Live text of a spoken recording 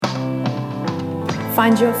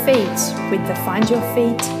Find your feet with the Find Your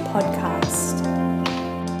Feet podcast.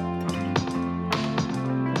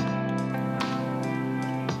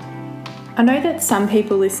 I know that some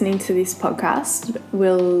people listening to this podcast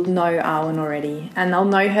will know Arwen already, and they'll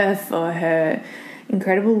know her for her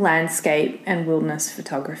incredible landscape and wilderness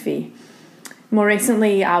photography. More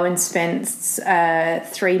recently, Arwen spent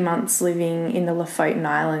 3 months living in the Lofoten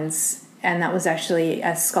Islands, and that was actually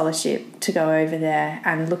a scholarship to go over there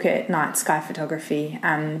and look at night sky photography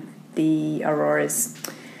and the auroras.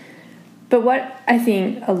 But what I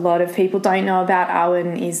think a lot of people don't know about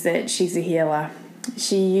Arwen is that she's a healer.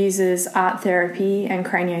 She uses art therapy and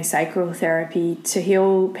craniosacral therapy to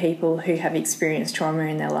heal people who have experienced trauma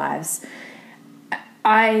in their lives.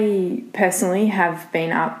 I personally have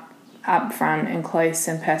been up front and close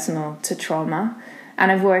and personal to trauma,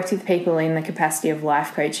 and I've worked with people in the capacity of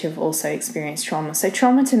life coach who have also experienced trauma. So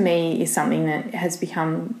trauma to me is something that has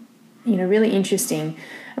become, really interesting.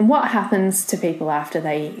 And what happens to people after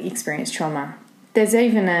they experience trauma? There's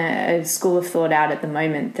even a school of thought out at the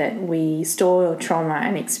moment that we store trauma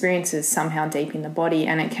and experiences somehow deep in the body,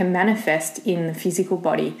 and it can manifest in the physical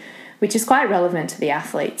body, which is quite relevant to the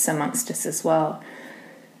athletes amongst us as well.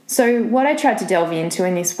 So what I tried to delve into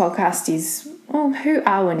in this podcast is, who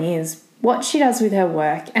Arwen is, what she does with her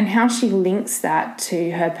work, and how she links that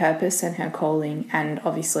to her purpose and her calling, and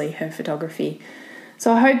obviously her photography.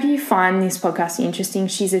 So I hope you find this podcast interesting.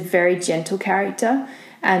 She's a very gentle character,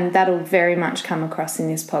 and that'll very much come across in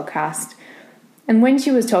this podcast. And when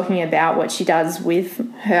she was talking about what she does with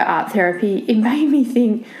her art therapy, it made me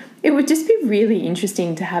think it would just be really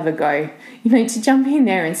interesting to have a go, to jump in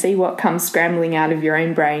there and see what comes scrambling out of your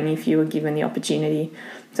own brain if you were given the opportunity.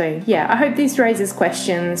 So yeah, I hope this raises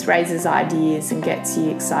questions, raises ideas, and gets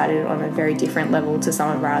you excited on a very different level to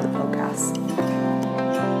some of our other podcasts.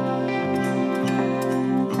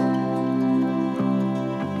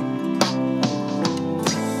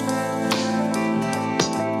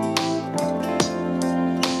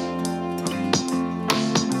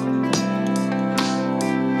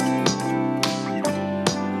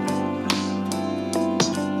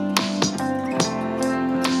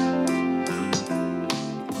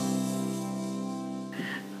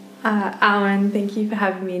 Arwen, thank you for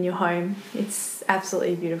having me in your home. It's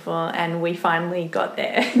absolutely beautiful, and we finally got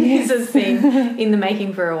there. Yes. This has been in the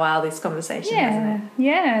making for a while, this conversation, hasn't it?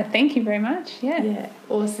 Yeah, thank you very much. Yeah,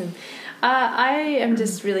 awesome. I am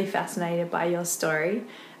just really fascinated by your story.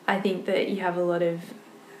 I think that you have a lot of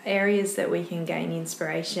areas that we can gain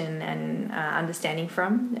inspiration and understanding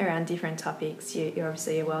from around different topics. You're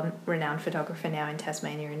obviously a well-renowned photographer now in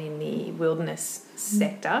Tasmania and in the wilderness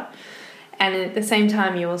sector. And at the same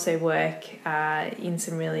time, you also work in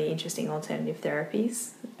some really interesting alternative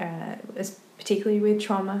therapies, particularly with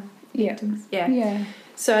trauma victims. Yeah.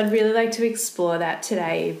 So I'd really like to explore that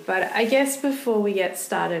today. But I guess before we get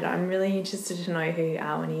started, I'm really interested to know who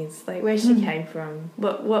Arwen is, like where she came from.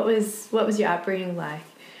 What was your upbringing like?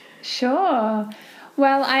 Sure.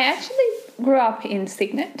 Well, I actually grew up in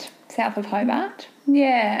Cygnet, south of Hobart.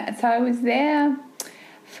 Yeah, so I was there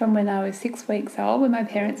from when I was 6 weeks old, when my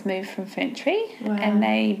parents moved from Ferntree. Wow. And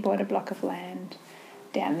they bought a block of land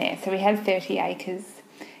down there. So we had 30 acres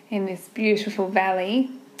in this beautiful valley,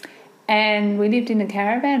 and we lived in a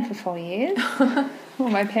caravan for 4 years. Well,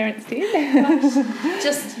 my parents did.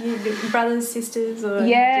 Just you, brothers, sisters? Or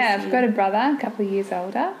yeah, I've got a brother, a couple of years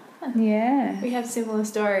older. Yeah. We have similar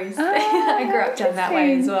stories. I grew up down that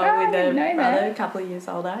way as well, with a brother a couple of years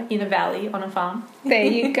older, in a valley on a farm. There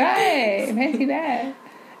you go. Fancy that.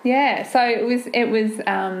 Yeah, so it was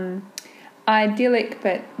idyllic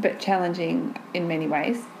but challenging in many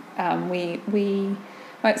ways. My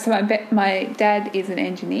dad is an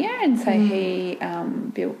engineer, and so he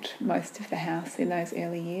built most of the house in those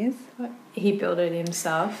early years. He built it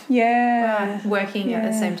himself? Yeah. Working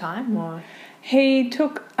at the same time? Or? He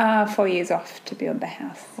took 4 years off to build the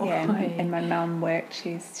house. Oh, yeah, and my mum worked.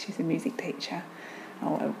 She's a music teacher.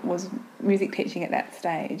 Or was music teaching at that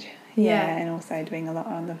stage. Yeah, and also doing a lot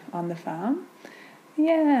on the farm.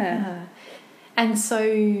 Yeah. And so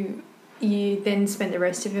you then spent the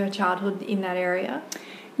rest of your childhood in that area?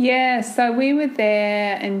 Yeah, so we were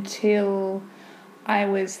there until I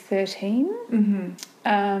was 13.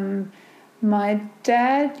 Mm-hmm. My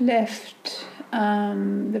dad left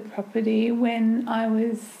the property when I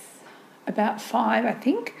was about 5, I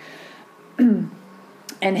think.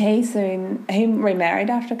 And he remarried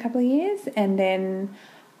after a couple of years, and then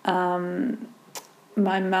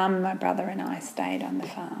my mum, my brother and I stayed on the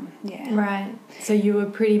farm. Yeah. Right. So you were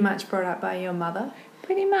pretty much brought up by your mother?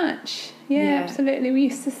 Pretty much. Yeah, absolutely. We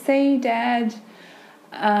used to see Dad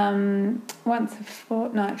once a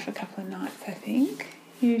fortnight for a couple of nights, I think,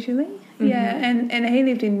 usually. Mm-hmm. Yeah, and he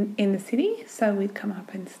lived in the city, so we'd come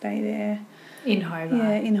up and stay there. In Hobart?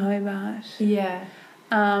 Yeah, in Hobart. Yeah.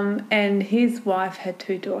 And his wife had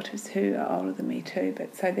 2 daughters who are older than me too,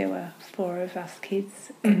 but so there were 4 of us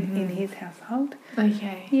kids in his household.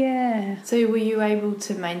 Okay. Yeah. So were you able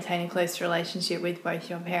to maintain a close relationship with both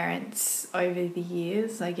your parents over the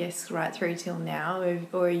years, I guess, right through till now,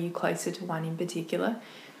 or are you closer to one in particular?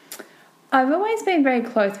 I've always been very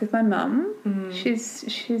close with my mum.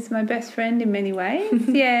 She's my best friend in many ways.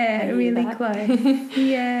 Yeah, really close.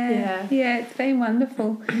 Yeah. Yeah, it's been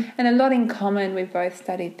wonderful. And a lot in common. We've both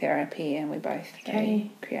studied therapy and we're both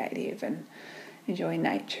very creative and enjoy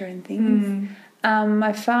nature and things.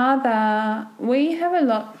 My father, we have a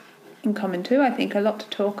lot in common too, I think, a lot to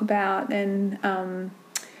talk about, and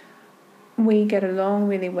we get along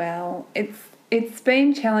really well. It's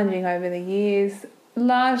been challenging over the years,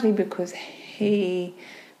 largely because he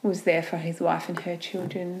was there for his wife and her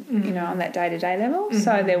children, you know, on that day-to-day level.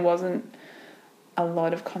 So there wasn't a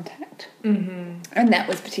lot of contact. And that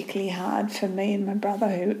was particularly hard for me and my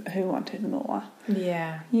brother who wanted more.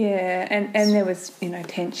 Yeah. Yeah, and there was, you know,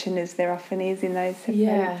 tension, as there often is in those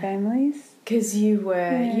separated families. Because you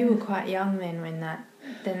were quite young then when that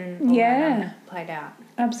played out.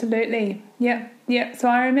 Absolutely. Yep. So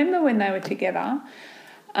I remember when they were together,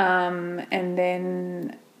 and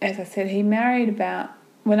then, as I said, he married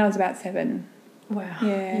when I was about 7. Wow.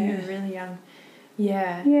 Yeah. You were really young.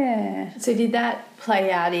 Yeah. Yeah. So did that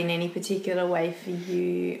play out in any particular way for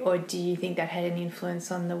you, or do you think that had an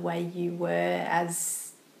influence on the way you were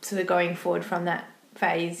as sort of going forward from that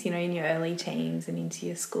phase, you know, in your early teens and into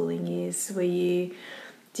your schooling years?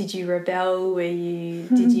 Did you rebel?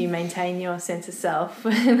 Did you maintain your sense of self?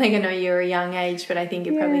 Like, I know you're a young age, but I think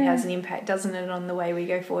it probably has an impact, doesn't it, on the way we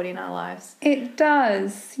go forward in our lives? It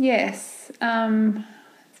does, yes. There's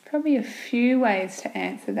probably a few ways to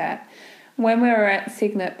answer that. When we were at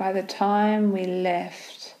Signet, by the time we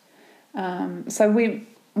left, so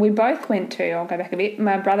we both went to, I'll go back a bit,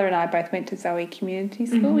 my brother and I both went to Zoe Community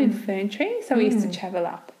School in Ferntree, so we used to travel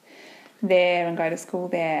up there and go to school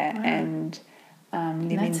there and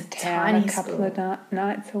live in town a couple of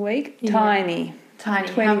nights a week. Yeah. Tiny.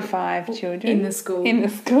 25 children. In the school.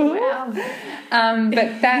 Wow.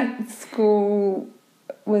 But that school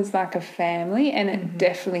was like a family, and it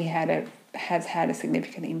definitely has had a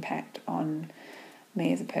significant impact on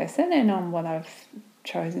me as a person and on what I've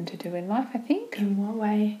chosen to do in life, I think. In what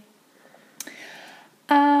way?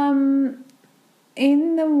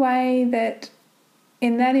 In the way that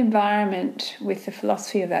in that environment, with the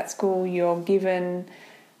philosophy of that school, you're given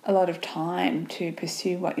a lot of time to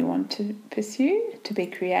pursue what you want to pursue, to be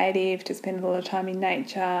creative, to spend a lot of time in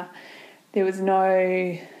nature. There was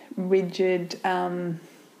no rigid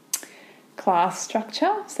class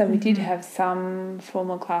structure. So we did have some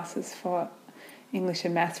formal classes for English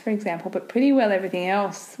and maths, for example, but pretty well everything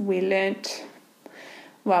else we learnt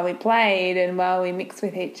while we played and while we mixed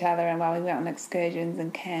with each other and while we went on excursions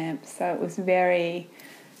and camps. So it was very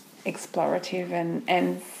explorative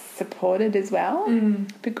and supported as well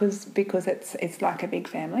because it's like a big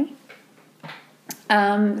family.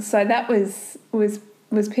 So that was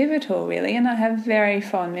pivotal, really, and I have very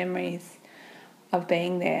fond memories of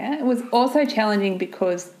being there. It was also challenging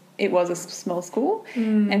because it was a small school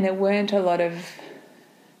and there weren't a lot of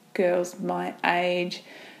girls my age.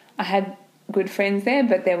 I had good friends there,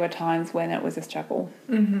 but there were times when it was a struggle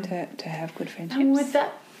to have good friendships. And with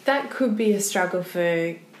that could be a struggle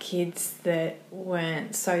for kids that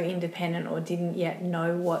weren't so independent or didn't yet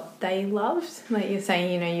know what they loved. Like you're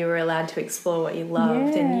saying, you know, you were allowed to explore what you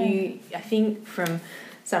loved, and I think from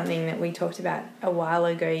something that we talked about a while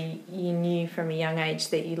ago, you knew from a young age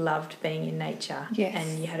that you loved being in nature. Yes.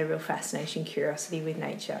 And you had a real fascination, curiosity with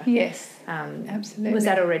nature. Yes, absolutely. Was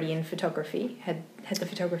that already in photography? Had the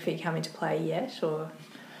photography come into play yet? Or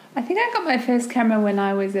I think I got my first camera when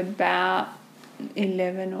I was about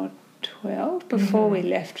 11 or 12, before we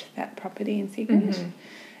left that property in Signet.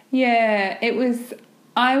 Yeah,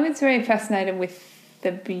 I was very fascinated with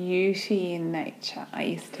the beauty in nature. I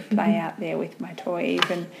used to play out there with my toys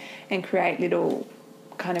and create little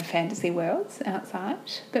kind of fantasy worlds outside.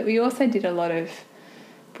 But we also did a lot of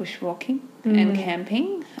bushwalking and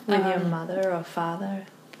camping. With your mother or father?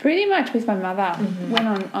 Pretty much with my mother.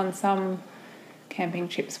 Went on some camping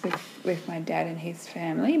trips with my dad and his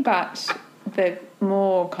family, but the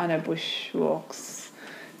more kind of bushwalks,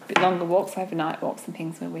 a bit longer walks, overnight walks and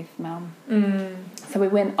things were with Mum. So we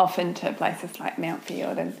went often to places like Mount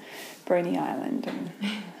Field and Bruny Island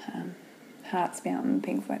and Harts Mountain,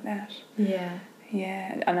 things like that. Yeah,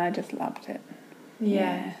 and I just loved it.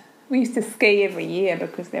 Yeah. We used to ski every year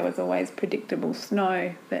because there was always predictable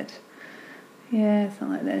snow, but yeah, it's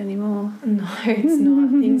not like that anymore. No, it's not.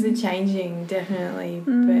 Things are changing, definitely,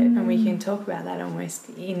 and we can talk about that almost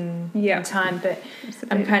in time. But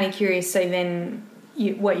absolutely. I'm kind of curious. So then,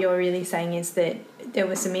 what you're really saying is that there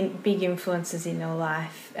were some big influences in your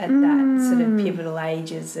life at that sort of pivotal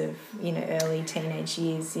ages of, you know, early teenage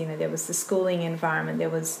years. You know, there was the schooling environment. There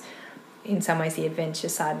was, in some ways, the adventure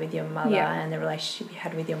side with your mother and the relationship you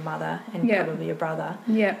had with your mother and probably your brother.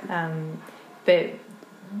 Yeah. But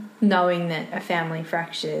knowing that a family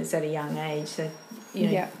fractures at a young age, so, you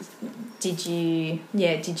know, who did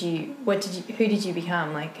you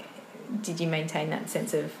become? Like, did you maintain that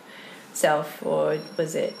sense of self, or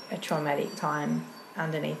was it a traumatic time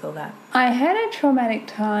underneath all that? I had a traumatic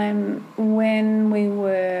time when we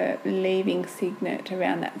were leaving Signet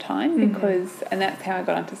around that time because, and that's how I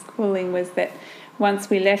got onto schooling, was that once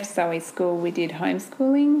we left Zoe's school, we did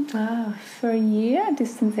homeschooling for a year,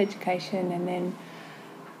 distance education, and then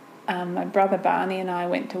my brother Barney and I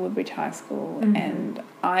went to Woodbridge High School, and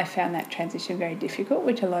I found that transition very difficult,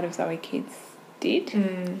 which a lot of Zoe kids did,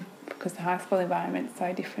 because the high school environment's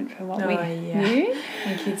so different from what we knew.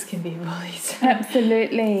 And kids can be bullies.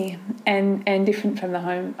 Absolutely. And different from the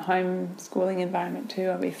homeschooling environment too,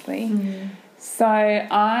 obviously. So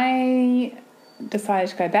I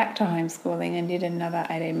decided to go back to homeschooling and did another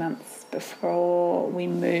 18 months before we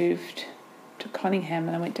moved to Conningham,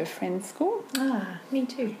 and I went to a friend's school. Me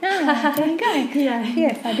too. There you go.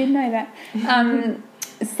 Yes, I did know that.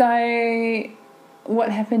 So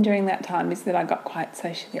what happened during that time is that I got quite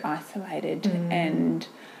socially isolated, and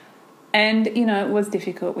you know, it was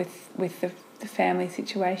difficult with the family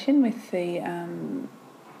situation, with the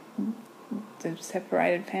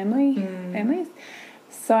separated families.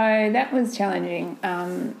 So that was challenging.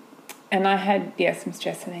 And I had, some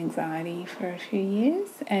stress and anxiety for a few years,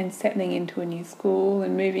 and settling into a new school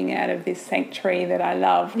and moving out of this sanctuary that I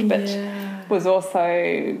loved, but was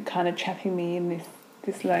also kind of trapping me in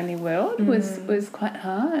this lonely world was quite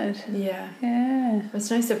hard. Yeah.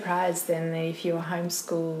 It's no surprise then that if you were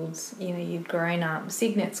homeschooled, you know, you'd grown up.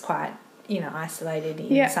 Signet's quite, you know, isolated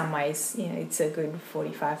in some ways. You know, it's a good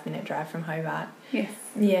 45-minute drive from Hobart. Yes.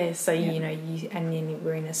 Yeah, so, you know, and then you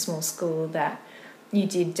were in a small school that you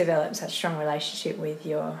did develop such a strong relationship with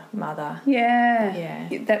your mother. Yeah.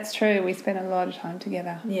 That's true. We spent a lot of time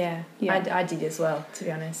together. Yeah. I did as well, to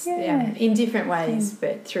be honest. Yeah. In different ways,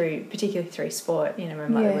 but particularly through sport. You know, my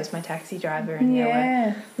mother was my taxi driver, and there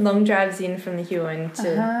were long drives in from the Huon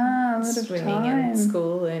to swimming and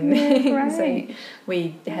school, and so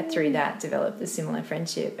we had through that developed a similar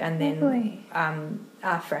friendship, and then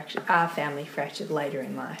our family fractured later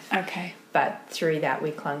in life. Okay. But through that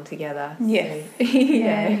we clung together. Yes. So,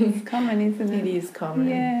 it's common, isn't it? It is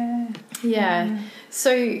common. Yeah.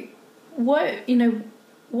 So what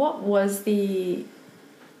was the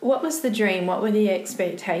dream? What were the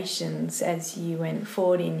expectations as you went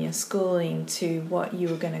forward in your schooling to what you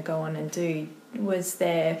were going to go on and do? Was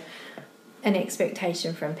there an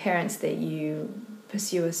expectation from parents that you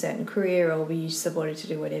pursue a certain career, or were you supported to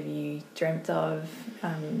do whatever you dreamt of?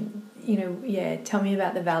 Tell me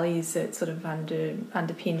about the values that sort of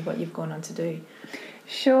underpinned what you've gone on to do.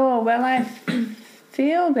 Sure. Well, I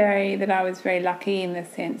feel that I was very lucky in the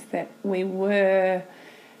sense that my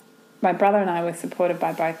brother and I were supported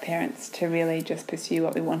by both parents to really just pursue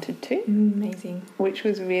what we wanted to. Amazing. Which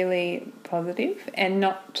was really positive, and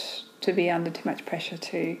not to be under too much pressure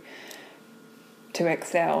to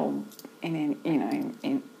excel in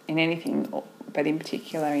anything, but in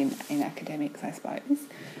particular in academics, I suppose.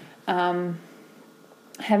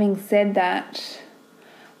 Having said that,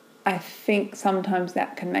 I think sometimes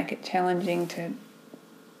that can make it challenging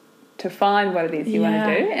to find what it is you want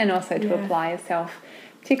to do, and also to apply yourself,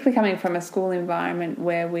 particularly coming from a school environment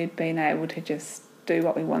where we'd been able to just do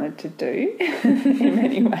what we wanted to do in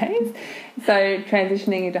many ways. So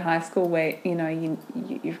transitioning into high school where, you know,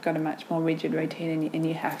 you've got a much more rigid routine, and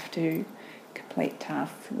you have to complete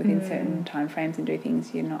tasks within certain time frames and do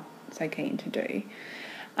things you're not so keen to do.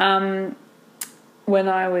 When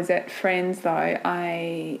I was at Friends, though,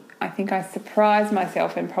 I think I surprised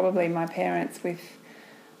myself and probably my parents with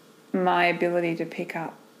my ability to pick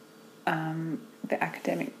up the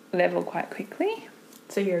academic level quite quickly.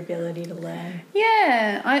 So your ability to learn.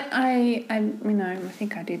 Yeah, I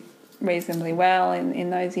think I did reasonably well in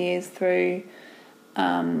those years through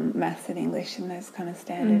maths and English and those kind of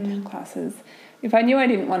standard classes. If I knew I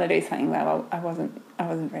didn't want to do something, though, I wasn't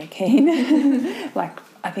very keen. Like,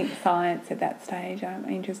 I think science at that stage, I'm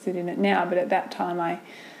interested in it now, but at that time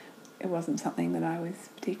it wasn't something that I was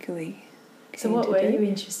particularly So what were you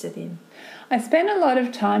interested in? I spent a lot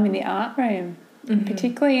of time in the art room,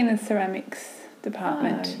 particularly in the ceramics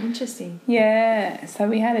department. Oh, interesting. Yeah, so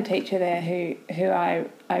we had a teacher there who I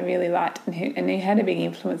really liked and who had a big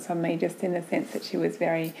influence on me, just in the sense that she was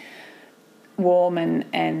very warm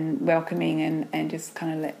and welcoming and just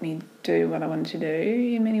kind of let me do what I wanted to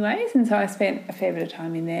do in many ways. And so I spent a fair bit of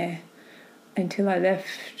time in there until I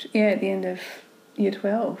left, at the end of year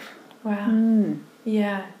 12. Wow.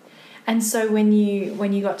 Yeah. And so when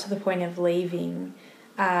you got to the point of leaving,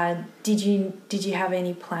 did you have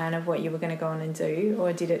any plan of what you were going to go on and do,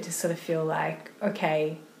 or did it just sort of feel like,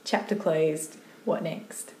 okay, chapter closed, what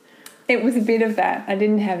next? It was a bit of that. I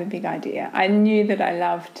didn't have a big idea. I knew that I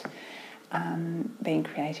loved being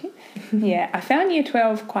creative. Yeah, I found year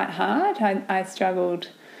 12 quite hard. I struggled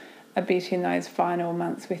a bit in those final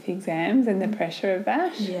months with exams and the pressure of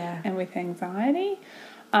that, and with anxiety,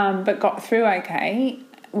 but got through okay.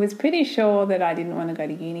 Was pretty sure that I didn't want to go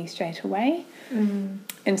to uni straight away,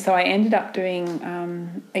 and so I ended up doing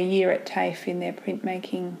a year at TAFE in their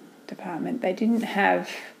printmaking department. They didn't have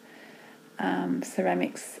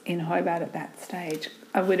ceramics in Hobart at that stage.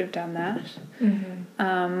 I would have done that.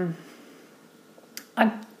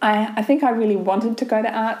 I think I really wanted to go to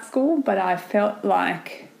art school, but I felt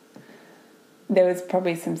like there was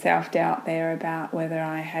probably some self-doubt there about whether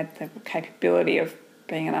I had the capability of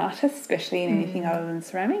being an artist, especially in anything other than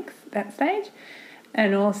ceramics at that stage.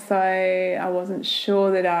 And also I wasn't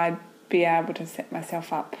sure that I'd be able to set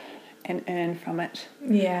myself up and earn from it.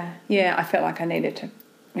 Yeah, I felt like I needed to,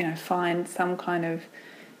 find some kind of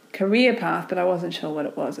career path, but I wasn't sure what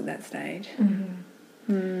it was at that stage.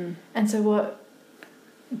 And so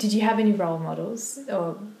did you have any role models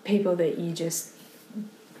or people that you just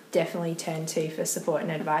definitely turned to for support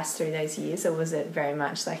and advice through those years, or was it very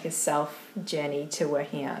much like a self journey to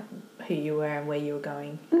working out who you were and where you were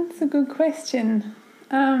going? That's a good question.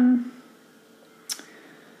 I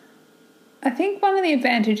think one of the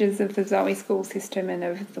advantages of the Zoe school system and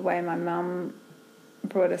of the way my mum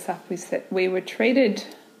brought us up was that we were treated,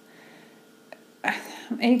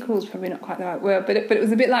 equals probably not quite the right word, but it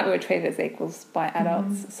was a bit like we were treated as equals by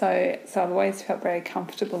adults. So I've always felt very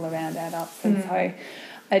comfortable around adults, and so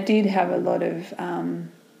I did have a lot of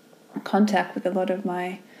contact with a lot of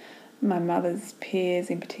my mother's peers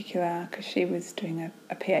in particular, because she was doing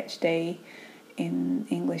a PhD in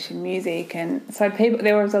English and music, and so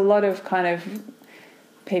there was a lot of kind of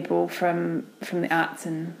people from the arts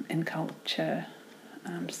and culture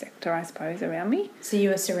sector, I suppose, around me. So you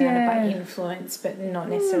were surrounded by influence, but not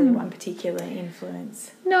necessarily one particular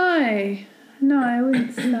influence. No, I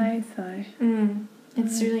wouldn't say so.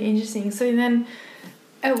 It's really interesting. So then,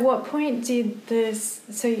 at what point did this...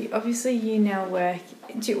 So obviously you now work...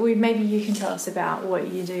 maybe you can tell us about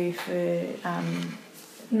what you do for...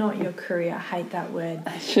 not your career, I hate that word.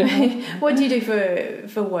 Sure. What do you do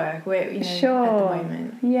for work? Where, at the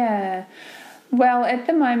moment? Yeah. Well, at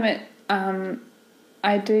the moment,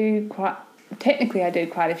 I do quite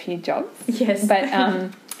a few jobs. Yes. But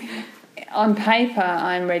on paper,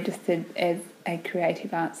 I'm registered as a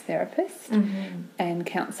creative arts therapist and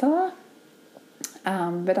counsellor.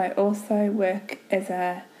 But I also work as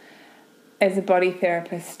a body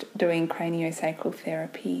therapist doing craniosacral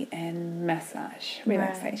therapy and massage,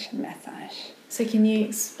 relaxation massage. So can you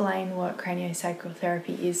explain what craniosacral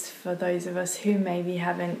therapy is for those of us who maybe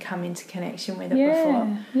haven't come into connection with it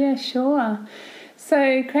before? Yeah, sure. So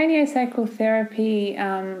craniosacral therapy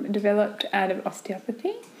developed out of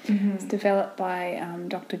osteopathy. It's developed by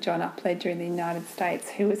Dr. John Upledger in the United States,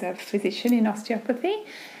 who was a physician in osteopathy,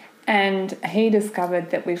 and he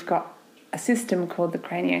discovered that we've got a system called the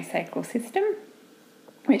craniosacral system,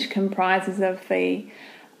 which comprises of the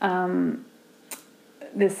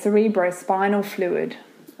cerebrospinal fluid,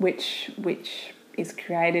 which is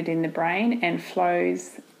created in the brain and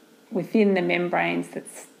flows within the membranes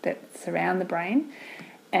that surround the brain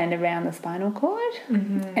and around the spinal cord.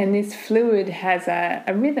 And this fluid has a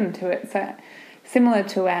rhythm to it, so similar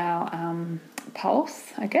to our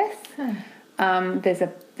pulse, I guess. There's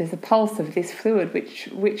a pulse of this fluid,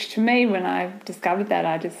 which to me, when I discovered that,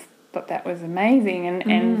 I just thought that was amazing,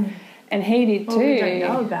 and he did too. We don't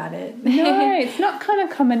know about it. No, it's not kind of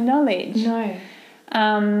common knowledge. No.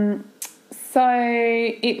 So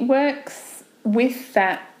it works with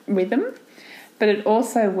that rhythm, but it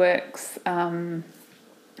also works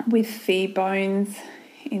with the bones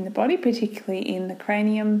in the body, particularly in the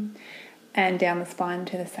cranium and down the spine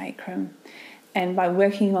to the sacrum. And by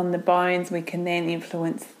working on the bones, we can then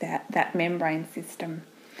influence that membrane system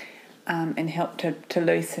and help to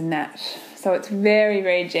loosen that. So it's very,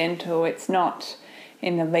 very gentle. It's not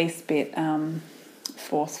in the least bit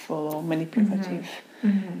forceful or manipulative.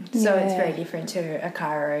 So it's very different to a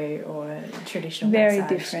chiro or a traditional very massage,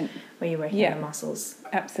 different, where you're working on the muscles.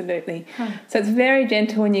 Absolutely. So it's very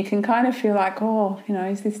gentle, and you can kind of feel like,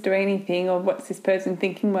 is this doing anything, or what's this person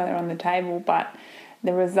thinking while they're on the table? But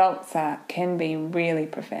the results can be really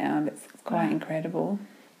profound. It's quite incredible.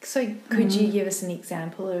 So could you give us an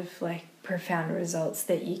example of like profound results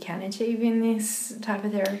that you can achieve in this type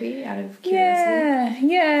of therapy, out of curiosity?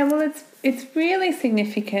 Yeah. Well, it's really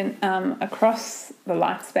significant across the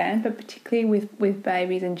lifespan, but particularly with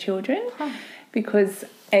babies and children, because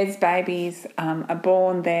as babies are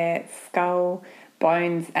born, their skull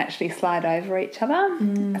bones actually slide over each other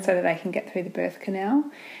so that they can get through the birth canal,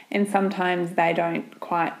 and sometimes they don't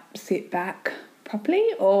quite sit back properly,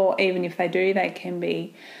 or even if they do, they can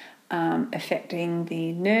be affecting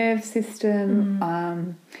the nerve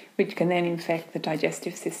system, which can then infect the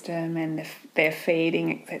digestive system and their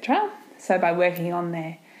feeding, etc. So by working on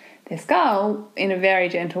their skull in a very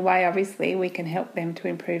gentle way, obviously, we can help them to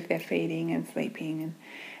improve their feeding and sleeping, and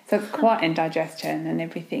so it's quite, and digestion and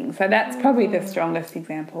everything. So that's probably the strongest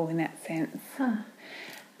example in that sense.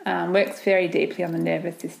 Works very deeply on the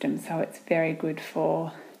nervous system, so it's very good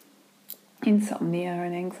for insomnia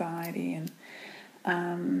and anxiety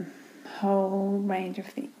and whole range of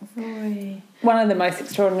things. One of the most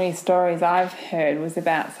extraordinary stories I've heard was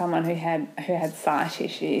about someone who had sight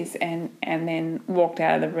issues and then walked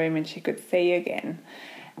out of the room and she could see again.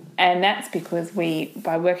 And that's because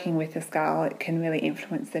by working with the skull, it can really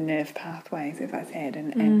influence the nerve pathways, as I said,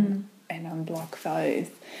 and unblock those.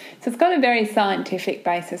 So it's got a very scientific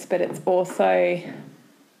basis, but it's also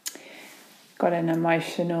got an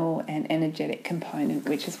emotional and energetic component,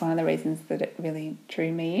 which is one of the reasons that it really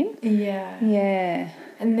drew me in. Yeah.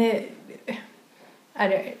 And I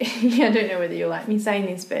don't know whether you'll like me saying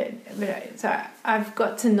this, but so I've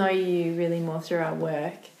got to know you really more through our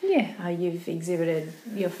work. Yeah. You've exhibited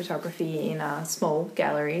your photography in small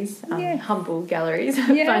galleries, humble galleries,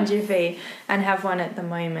 Bunjifee, and have one at the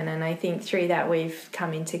moment. And I think through that we've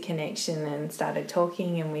come into connection and started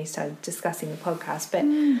talking, and we started discussing the podcast. But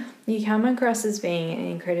you come across as being an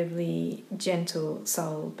incredibly gentle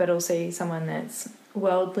soul, but also someone that's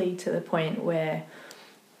worldly to the point where,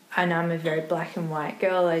 and I'm a very black and white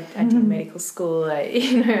girl. I did medical school.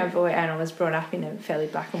 I was brought up in a fairly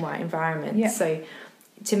black and white environment. Yeah. So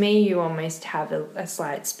to me, you almost have a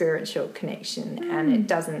slight spiritual connection, and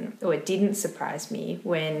it didn't surprise me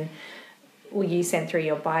when you sent through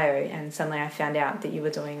your bio, and suddenly I found out that you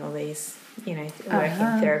were doing all these, work in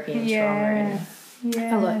therapy and trauma,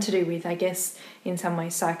 and a lot to do with, I guess, in some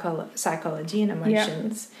ways, psychology and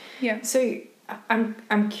emotions. Yeah. So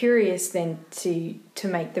I'm curious then to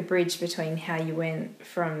make the bridge between how you went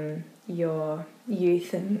from your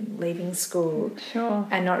youth and leaving school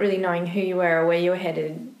and not really knowing who you were or where you were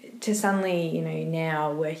headed to suddenly,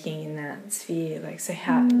 now working in that sphere. Like, so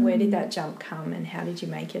where did that jump come, and how did you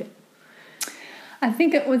make it? I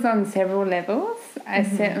think it was on several levels. I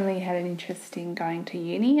certainly had an interest in going to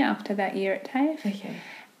uni after that year at TAFE. Okay.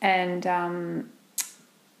 And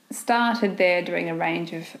started there doing a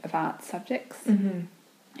range of arts subjects, a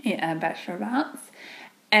Bachelor of Arts.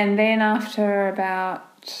 And then after about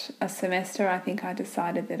a semester, I think I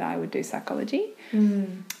decided that I would do psychology.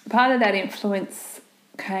 Part of that influence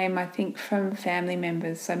came, I think, from family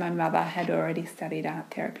members. So my mother had already studied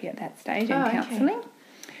art therapy at that stage and counselling.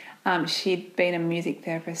 She'd been a music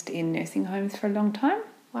therapist in nursing homes for a long time.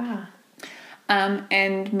 Wow. And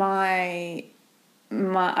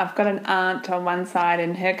I've got an aunt on one side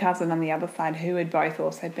and her cousin on the other side who had both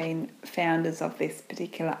also been founders of this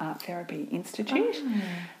particular art therapy institute,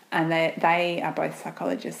 and they are both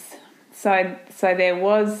psychologists. So there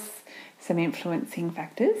was some influencing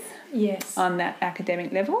factors on that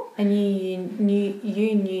academic level. And you knew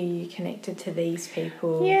you connected to these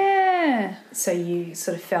people. Yeah. So you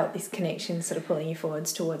sort of felt this connection sort of pulling you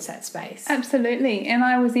forwards towards that space. Absolutely. And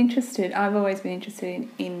I was interested. I've always been interested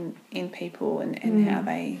in people and how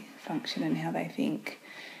they function and how they think.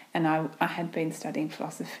 And I had been studying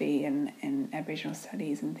philosophy and Aboriginal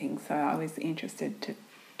studies and things, so I was interested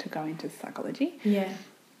to go into psychology. Yeah.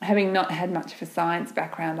 Having not had much of a science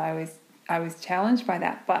background, I was challenged by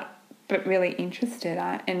that, but really interested.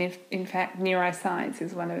 In fact, neuroscience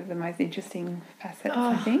is one of the most interesting facets,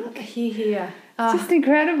 I think. Hear. It's just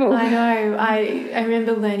incredible. I know. I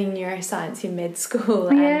remember learning neuroscience in med school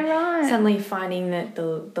and suddenly finding that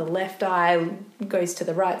the left eye goes to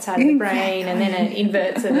the right side of the brain and then it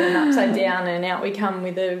inverts it and upside down and out we come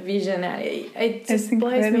with a vision. It just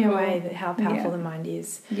blows me away how powerful the mind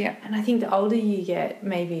is. Yeah. And I think the older you get,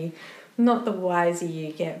 maybe not the wiser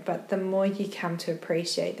you get, but the more you come to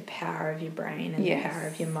appreciate the power of your brain and the power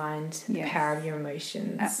of your mind, the power of your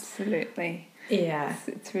emotions. Absolutely. Yeah.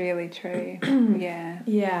 It's really true. Yeah.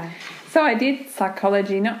 Yeah. So I did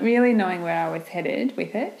psychology, not really knowing where I was headed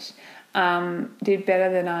with it. Did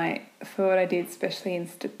better than I thought I did, especially in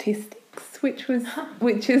statistics, which is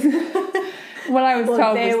what I was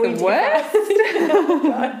told was the worst. Oh,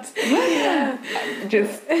 God.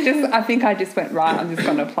 just I think I just went, right, I'm just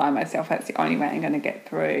going to apply myself. That's the only way I'm going to get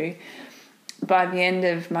through. By the end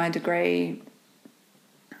of my degree,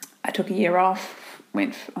 I took a year off,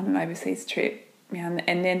 went on an overseas trip, and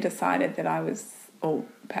then decided that I was, or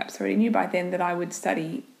perhaps already knew by then, that I would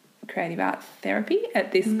study creative art therapy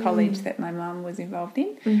at this college that my mum was involved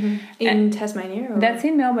in. Mm-hmm. In Tasmania? Or? That's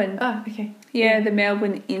in Melbourne. Oh, okay. Yeah, the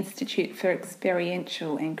Melbourne Institute for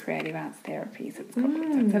Experiential and Creative Arts Therapies, it's called.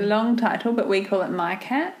 So it's a long title, but we call it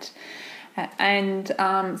MyCat. And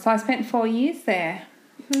so I spent 4 years there.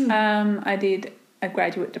 I did a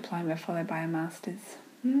graduate diploma followed by a master's.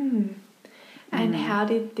 And how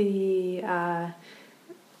did the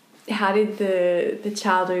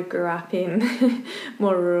child who grew up in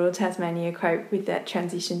more rural Tasmania cope with that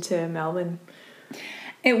transition to Melbourne?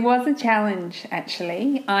 It was a challenge,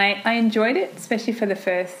 actually. I enjoyed it, especially for the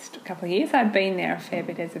first couple of years. I'd been there a fair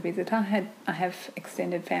bit as a visitor. I have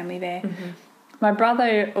extended family there. My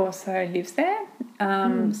brother also lives there,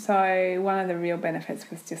 so one of the real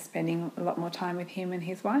benefits was just spending a lot more time with him and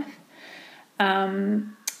his wife.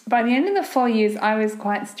 By the end of the 4 years, I was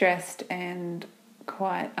quite stressed and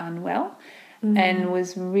quite unwell, and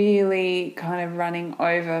was really kind of running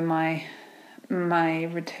over my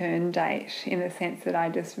return date, in the sense that I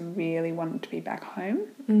just really wanted to be back home.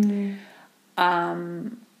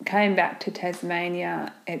 Came back to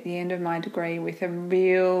Tasmania at the end of my degree with a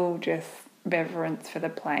real just reverence for the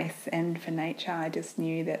place and for nature. I just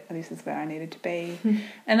knew that this is where I needed to be.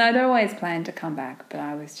 And I'd always planned to come back, but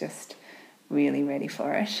I was just really ready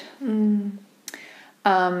for it.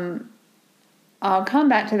 I'll come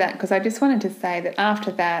back to that because I just wanted to say that after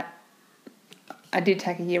that I did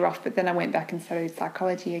take a year off, but then I went back and studied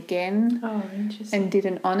psychology again. Oh, interesting. And did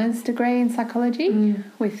an honours degree in psychology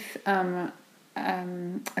with a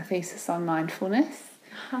thesis on mindfulness.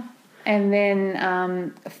 And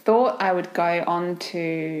then thought I would go on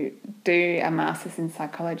to do a master's in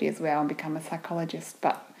psychology as well and become a psychologist,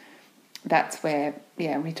 but that's where,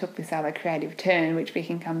 we took this other creative turn, which we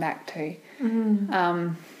can come back to.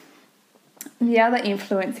 The other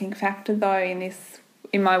influencing factor, though,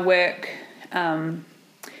 in my work,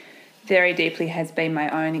 very deeply has been my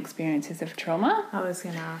own experiences of trauma. I was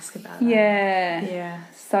going to ask about that. Yeah.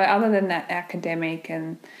 So other than that academic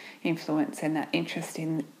and influence and that interest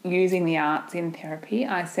in using the arts in therapy,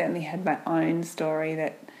 I certainly had my own story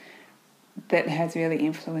that has really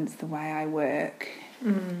influenced the way I work.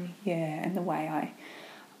 And the way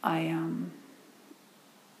I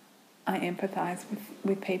empathise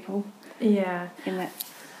with people. Yeah. In that.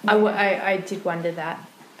 Yeah. I did wonder that.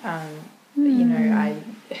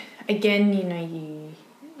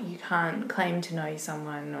 You can't claim to know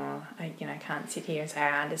someone, or can't sit here and say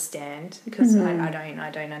I understand, because I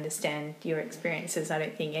don't understand your experiences. I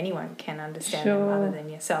don't think anyone can understand them other than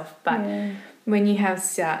yourself. But when you have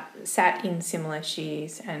sat in similar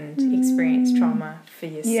shoes and experienced trauma for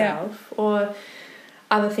yourself or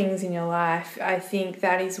other things in your life, I think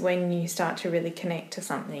that is when you start to really connect to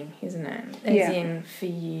something, isn't it? As in, for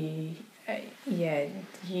you, you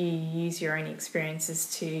use your own experiences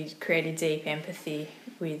to create a deep empathy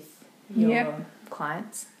with your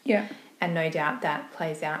clients. Yeah. And no doubt that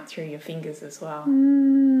plays out through your fingers as well.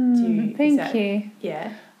 Thank you.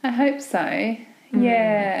 Yeah. I hope so.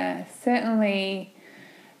 Yeah. Certainly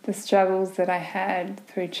the struggles that I had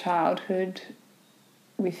through childhood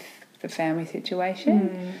with the family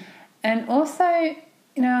situation. And also,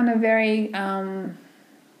 on a very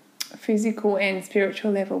physical and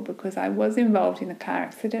spiritual level, because I was involved in a car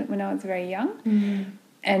accident when I was very young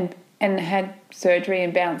and had surgery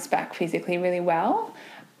and bounced back physically really well.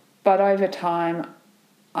 But over time,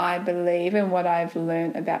 I believe, in what I've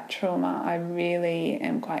learned about trauma, I really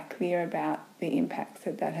am quite clear about the impacts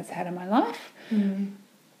that has had on my life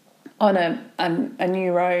on a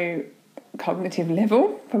neurocognitive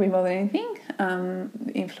level, probably more than anything,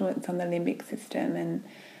 the influence on the limbic system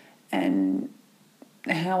and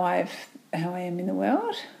how I am in the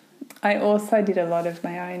world. I also did a lot of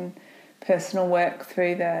my own personal work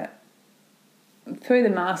through the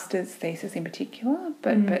master's thesis in particular,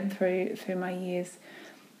 but through my years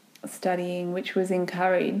studying, which was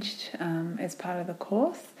encouraged as part of the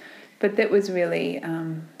course, but that was really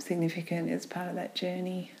significant as part of that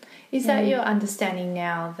journey. Is that your understanding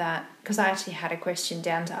now that, because I actually had a question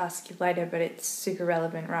down to ask you later, but it's super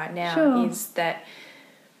relevant right now, Sure. is that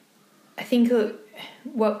I think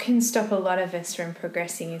what can stop a lot of us from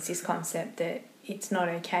progressing is this concept that it's not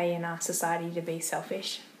okay in our society to be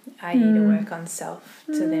selfish, i.e. to work on self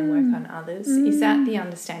to then work on others. Is that the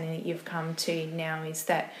understanding that you've come to now, is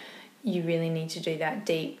that you really need to do that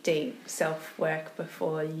deep, deep self-work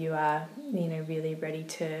before you are, really ready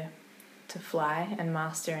to fly and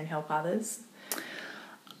master and help others?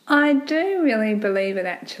 I do really believe it,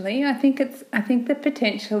 actually. I think the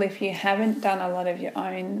potential, if you haven't done a lot of your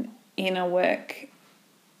own inner work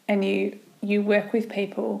and you work with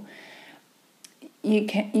people, you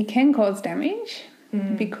can cause damage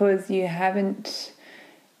because you haven't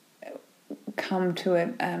come to a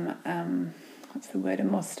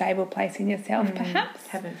more stable place in yourself, perhaps.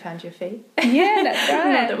 Haven't found your feet. Yeah, that's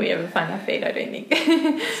right. Not that we ever find our feet, I don't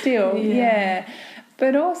think. Still, yeah.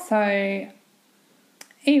 But also,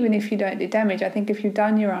 even if you don't do damage, I think if you've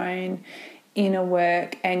done your own inner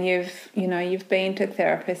work and you've been to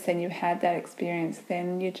therapists and you've had that experience,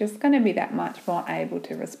 then you're just going to be that much more able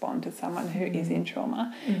to respond to someone who is in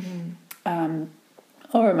trauma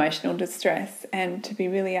or emotional distress, and to be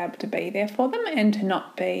really able to be there for them and to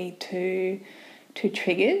not be too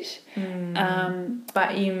triggered.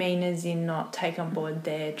 But you mean as in not take on board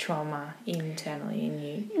their trauma internally in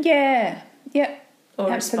you? Yeah, yep.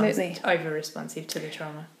 Or absolutely over-responsive to the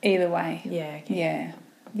trauma? Either way. Yeah, okay.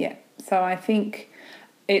 Yeah. So I think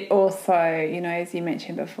it also, as you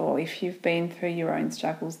mentioned before, if you've been through your own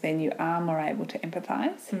struggles, then you are more able to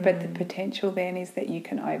empathise. But the potential then is that you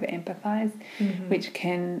can over-empathise, which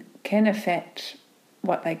can affect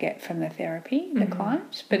what they get from the therapy, the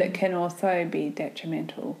client, but it can also be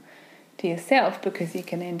detrimental to yourself, because you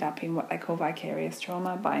can end up in what they call vicarious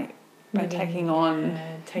trauma by taking on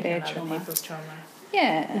their trauma. Other people's trauma.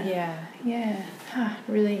 Yeah.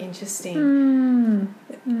 Really interesting.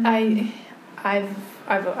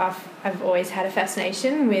 I've always had a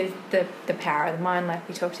fascination with the power of the mind, like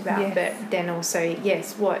we talked about, yes. But then also,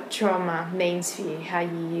 what trauma means for you, how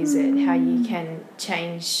you use it, how you can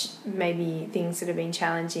change maybe things that have been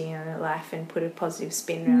challenging in your life and put a positive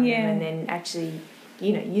spin around them, and then actually,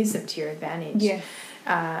 use them to your advantage. Yes.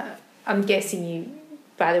 I'm guessing you,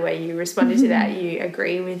 by the way you responded to that, you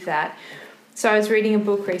agree with that. So I was reading a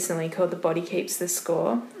book recently called The Body Keeps the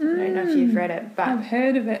Score. I don't know if you've read it, but I've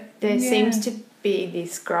heard of it. There seems to be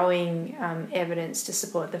this growing evidence to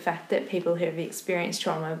support the fact that people who have experienced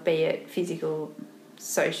trauma, be it physical,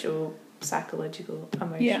 social, psychological,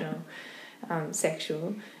 emotional,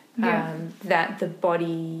 sexual, that the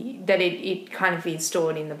body, that it kind of is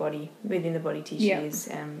stored in the body, within the body tissues.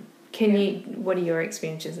 What are your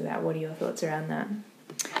experiences of that? What are your thoughts around that?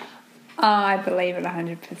 I believe it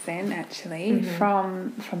 100%, actually,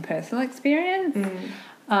 from personal experience,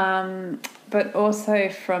 but also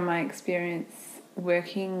from my experience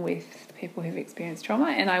working with people who've experienced trauma.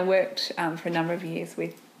 And I worked for a number of years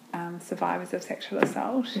with survivors of sexual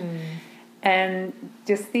assault, and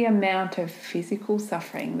just the amount of physical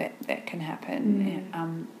suffering that can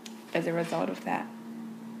happen as a result of that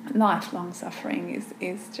lifelong suffering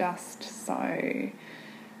is just so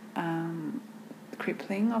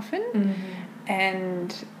crippling often.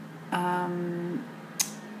 And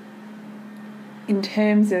in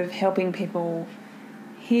terms of helping people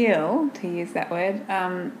heal, to use that word,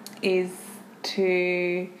 is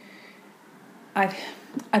to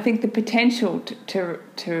I think the potential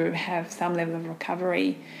to have some level of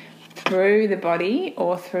recovery through the body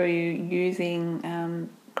or through using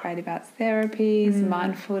creative arts therapies,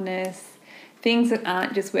 mindfulness, things that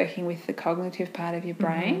aren't just working with the cognitive part of your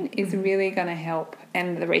brain is really going to help.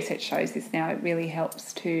 And the research shows this now. It really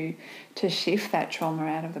helps to shift that trauma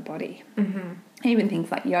out of the body. Even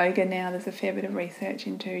things like yoga now, there's a fair bit of research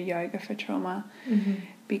into yoga for trauma,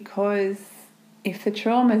 because if the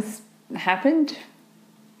trauma's happened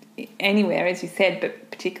anywhere, as you said,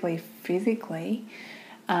 but particularly physically,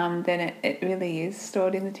 then it really is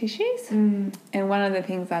stored in the tissues. And one of the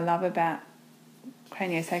things I love about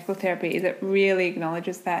craniosacral therapy is it really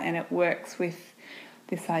acknowledges that, and it works with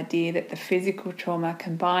this idea that the physical trauma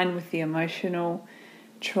combined with the emotional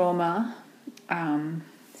trauma,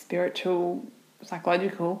 spiritual,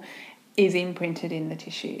 psychological, is imprinted in the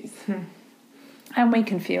tissues. And we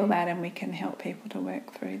can feel that, and we can help people to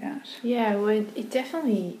work through that. Yeah, well, it's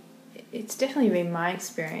definitely been my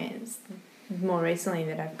experience more recently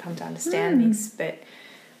that I've come to understand this, but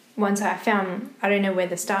once I found, I don't know where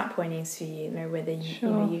the start point is for you, whether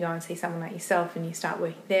Sure. you go and see someone like yourself and you start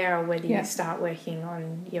working there, or whether Yeah. you start working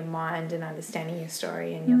on your mind and understanding your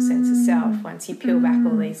story and your sense of self once you peel back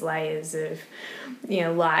all these layers of,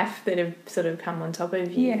 life that have sort of come on top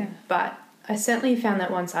of you. Yeah. But I certainly found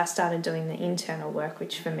that once I started doing the internal work,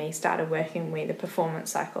 which for me started working with a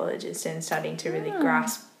performance psychologist and starting to really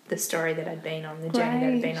grasp the story that I'd been on, the journey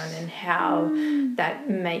that I'd been on, and how that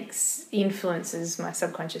influences my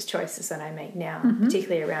subconscious choices that I make now,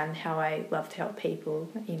 particularly around how I love to help people,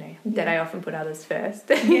 that I often put others first,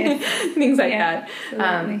 things like that.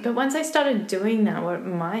 But once I started doing that, what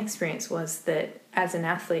my experience was that as an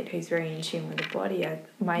athlete who's very in tune with the body,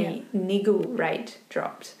 my niggle rate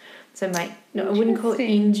dropped. So I wouldn't call it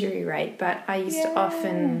injury rate, but I used to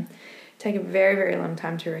often take a very, very long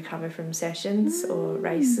time to recover from sessions or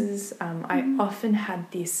races. I often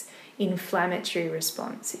had this inflammatory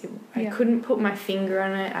response. I couldn't put my finger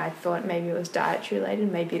on it. I thought maybe it was diet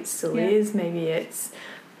related, maybe it still is, maybe it's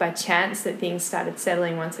by chance that things started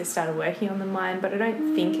settling once I started working on the mind, but I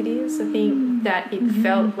don't think it is. I think that it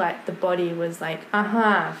felt like the body was like,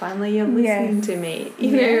 finally you're listening to me,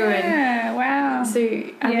 Yeah, wow. So,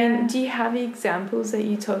 I mean, do you have examples that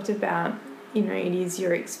you talked about? It is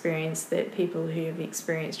your experience that people who have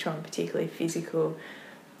experienced trauma, particularly physical,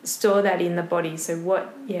 store that in the body. So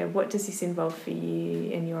what does this involve for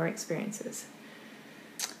you and your experiences?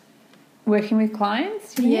 Working with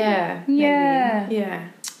clients? Yeah. Yeah.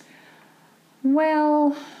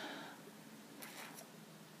 Well,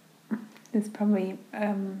 there's probably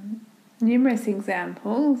numerous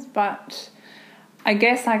examples, but I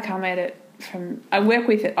guess I come at it I work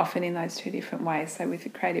with it often in those two different ways, so with the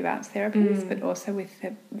creative arts therapies, but also with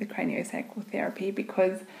the craniosacral therapy,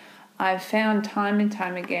 because I've found time and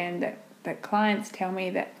time again that clients tell me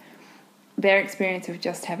that their experience of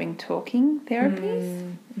just having talking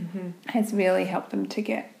therapies has really helped them to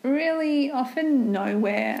get really often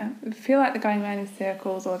nowhere, feel like they're going around in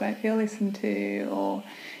circles or don't feel listened to, or,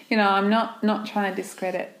 I'm not trying to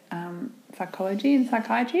discredit psychology and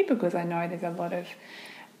psychiatry, because I know there's a lot of,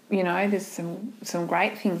 there's some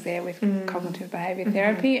great things there with cognitive behaviour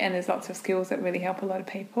therapy, and there's lots of skills that really help a lot of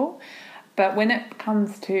people. But when it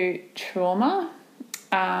comes to trauma,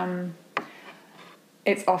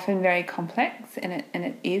 it's often very complex, and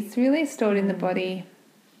it is really stored in the body.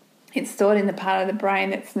 It's stored in the part of the brain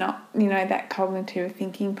that's not, that cognitive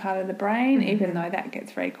thinking part of the brain, even though that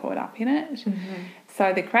gets very caught up in it.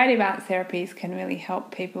 So the creative arts therapies can really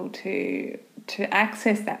help people to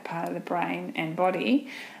access that part of the brain and body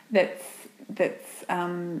that's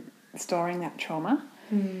storing that trauma.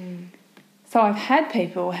 So I've had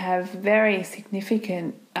people have very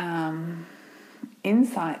significant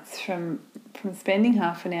insights from spending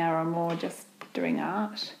half an hour or more just doing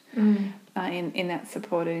art in that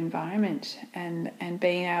supported environment, and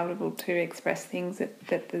being able to express things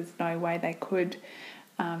that there's no way they could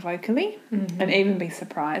vocally, and even be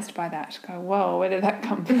surprised by that. Go, whoa, where did that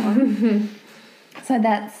come from? So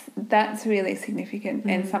that's really significant,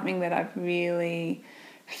 and something that I've really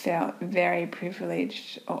felt very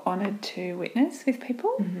privileged or honoured to witness with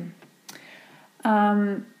people.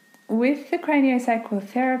 With the craniosacral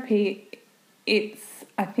therapy,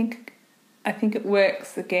 I think it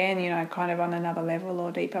works again, kind of on another level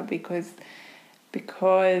or deeper, because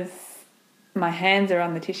my hands are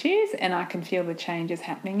on the tissues and I can feel the changes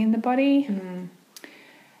happening in the body.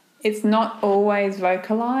 It's not always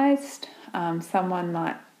vocalised. Someone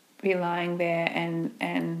might be lying there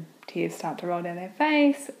and tears start to roll down their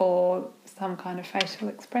face, or some kind of facial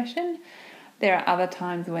expression. There are other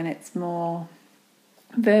times when it's more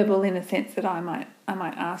verbal, in a sense that I might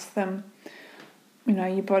ask them,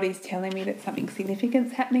 your body's telling me that something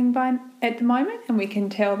significant's happening at the moment, and we can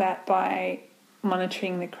tell that by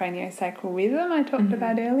monitoring the craniosacral rhythm I talked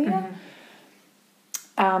about earlier.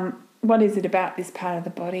 What is it about this part of the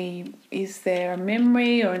body? Is there a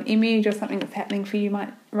memory or an image or something that's happening for you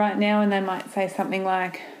right now? And they might say something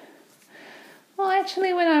like, well,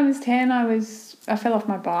 actually, when I was 10, I fell off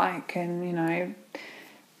my bike, and,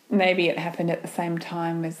 maybe it happened at the same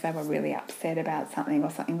time as they were really upset about something, or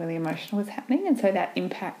something really emotional was happening. And so that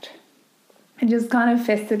impact, it just kind of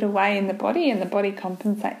festered away in the body, and the body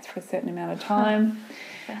compensates for a certain amount of time.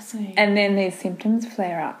 Fascinating. And then these symptoms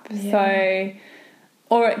flare up. So,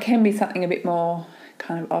 or it can be something a bit more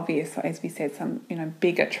kind of obvious, or as we said, some,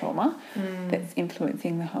 bigger trauma that's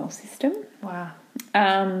influencing the whole system. Wow.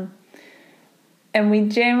 And we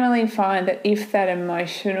generally find that if that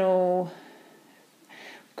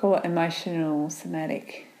call it emotional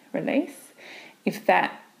somatic release, if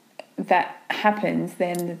that that happens,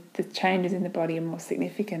 then the changes in the body are more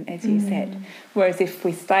significant, as you said. Whereas if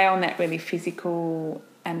we stay on that really physical,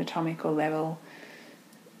 anatomical level,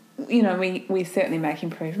 you know, we certainly make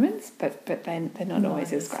improvements, but they're not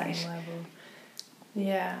always as great.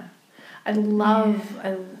 Yeah. I love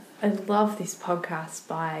this podcast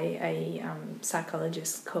by a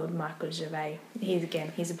psychologist called Michael Gervais.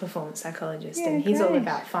 He's a performance psychologist, and he's all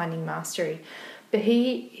about finding mastery. But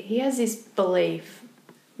he has this belief,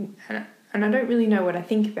 and I don't really know what I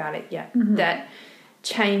think about it yet, that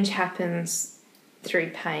change happens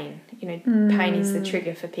through pain. You know, pain is the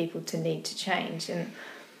trigger for people to need to change. And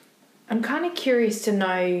I'm kind of curious to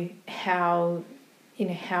know how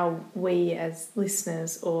we as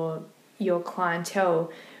listeners or your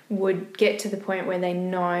clientele would get to the point where they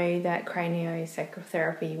know that craniosacral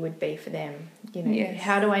therapy would be for them. You know,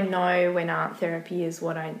 how do I know when art therapy is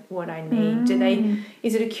what I need?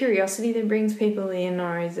 Is it a curiosity that brings people in,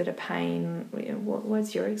 or is it a pain?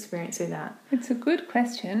 What's your experience with that? It's a good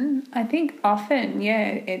question. I think often,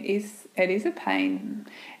 it is a pain.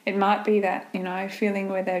 It might be that, you know, feeling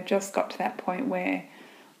where they've just got to that point where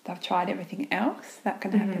they've tried everything else. That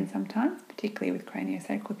can happen sometimes, particularly with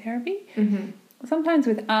craniosacral therapy. Sometimes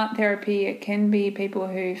with art therapy, it can be people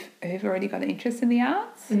who've already got an interest in the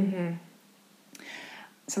arts.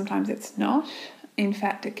 Sometimes it's not. In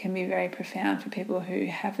fact, it can be very profound for people who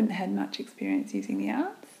haven't had much experience using the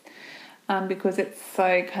arts, because it's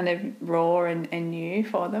so kind of raw and new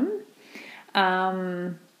for them.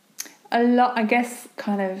 A lot, I guess,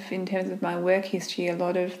 kind of in terms of my work history, a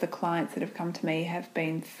lot of the clients that have come to me have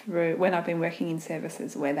been through, when I've been working in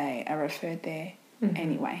services where they are referred there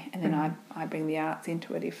anyway, and then I bring the arts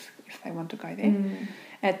into it if they want to go there.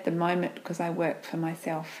 At the moment, because I work for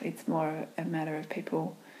myself, it's more a matter of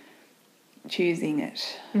people choosing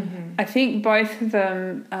it. I think both of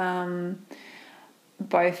them,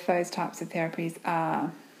 both those types of therapies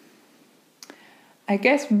are, I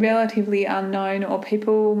guess, relatively unknown, or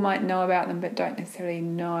people might know about them but don't necessarily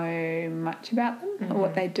know much about them or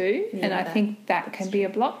what they do, and I think that can be a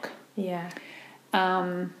block.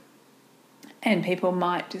 And people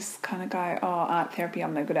might just kind of go, oh, art therapy,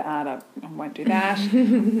 I'm no good at art, I won't do that.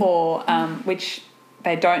 Or, which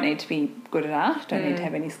they don't need to be good at art, don't need to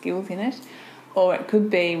have any skills in it. Or it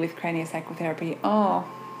could be with craniosacral therapy, oh,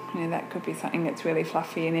 you know, that could be something that's really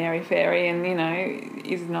fluffy and airy-fairy and, you know,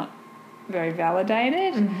 is not very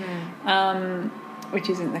validated, which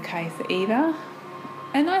isn't the case either.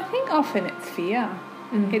 And I think often it's fear.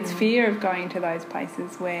 It's fear of going to those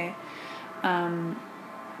places where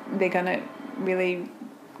they're going to really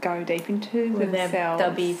go deep into themselves.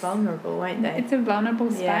 They'll be vulnerable, won't they? It's a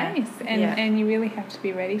vulnerable space, and you really have to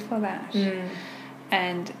be ready for that.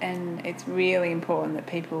 And it's really important that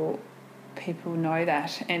people know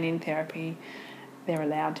that, and in therapy they're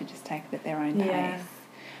allowed to just take it at their own pace.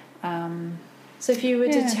 So if you were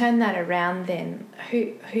to turn that around, then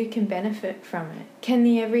who can benefit from it? Can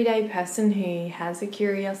the everyday person who has a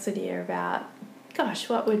curiosity about, gosh,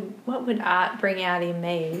 what would art bring out in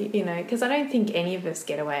me? You know, because I don't think any of us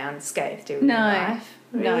get away unscathed in life.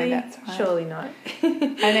 Really? No, that's right. Surely not.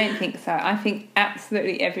 I don't think so. I think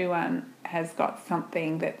absolutely everyone has got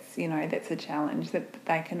something that's, you know, that's a challenge that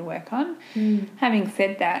they can work on. Having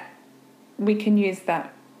said that, we can use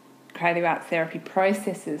that creative arts therapy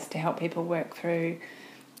processes to help people work through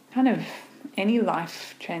kind of any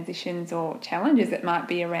life transitions or challenges that might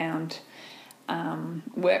be around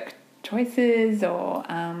work choices or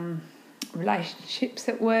relationships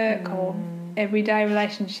at work or everyday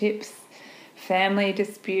relationships, family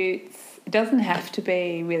disputes. It doesn't have to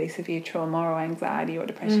be really severe trauma or anxiety or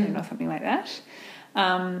depression or something like that.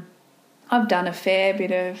 I've done a fair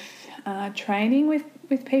bit of training with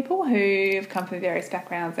people who have come from various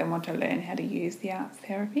backgrounds and want to learn how to use the arts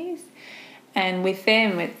therapies. And with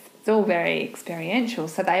them, it's all very experiential,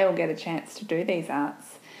 so they all get a chance to do these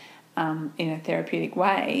arts in a therapeutic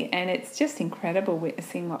way, and it's just incredible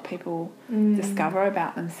witnessing what people discover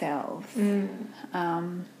about themselves. So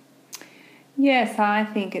I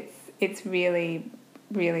think it's really,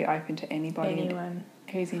 really open to anyone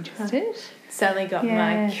who's interested. Certainly got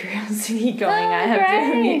my curiosity going, I have to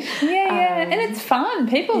admit. And it's fun.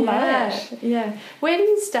 People love it. Yeah. Where do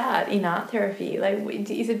you start in art therapy? Like,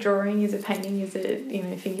 is it drawing? Is it painting? Is it, you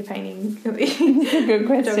know, finger painting? It's a good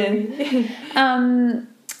question.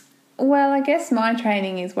 Well, I guess my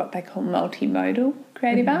training is what they call multimodal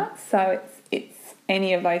creative arts. So it's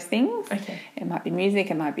any of those things. Okay. It might be music,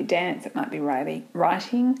 it might be dance, it might be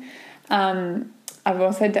writing. I've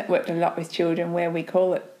also worked a lot with children where we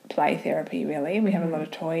call it play therapy, really. We have a lot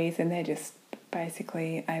of toys and they're just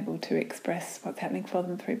basically able to express what's happening for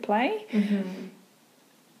them through play.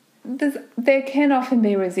 there can often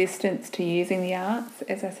be resistance to using the arts,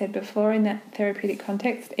 as I said before, in that therapeutic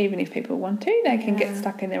context. Even if people want to, they can get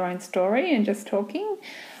stuck in their own story and just talking.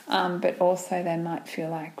 But also they might feel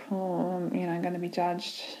like, I'm going to be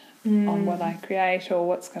judged on what I create or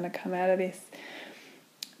what's going to come out of this.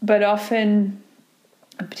 But often,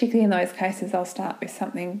 particularly in those cases, I'll start with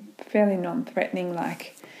something fairly non-threatening,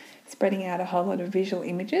 like spreading out a whole lot of visual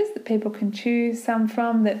images that people can choose some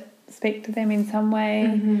from that speak to them in some way.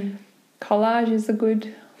 Mm-hmm. Collage is a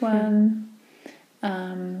good one.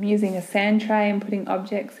 Using a sand tray and putting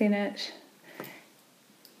objects in it.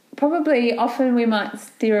 Probably often we might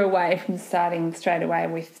steer away from starting straight away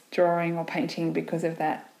with drawing or painting because of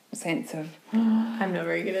that sense of I'm not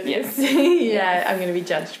very good at this. Yeah, I'm going to be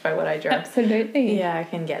judged by what I draw. Absolutely. Yeah, I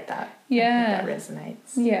can get that. Yeah, I think that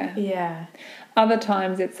resonates. Yeah, yeah. Other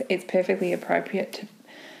times it's perfectly appropriate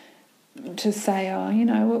to say,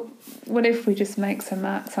 what if we just make some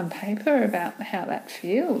marks on paper about how that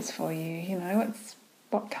feels for you?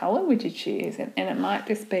 What colour would you choose? And it might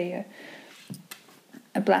just be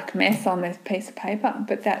a black mess on this piece of paper,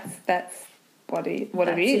 but that's what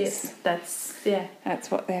it is. That's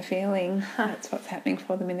what they're feeling. That's what's happening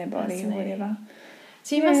for them in their body or whatever.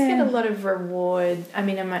 So you must get a lot of reward. I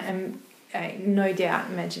mean, I no doubt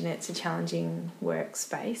imagine it's a challenging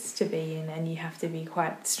workspace to be in, and you have to be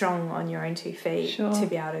quite strong on your own 2 feet to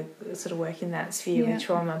be able to sort of work in that sphere with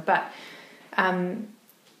trauma.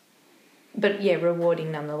 But yeah,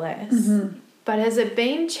 rewarding nonetheless. Mm-hmm. But has it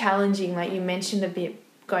been challenging? Like you mentioned a bit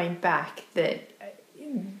going back that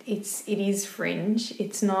it is fringe.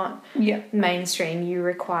 It's not mainstream. You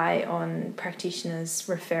rely on practitioners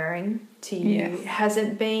referring to you. Yes. Has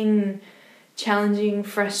it been challenging,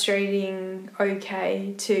 frustrating,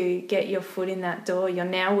 okay to get your foot in that door? You're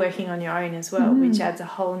now working on your own as well, which adds a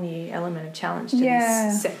whole new element of challenge to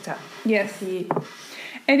this sector. Yes.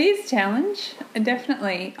 It is challenge,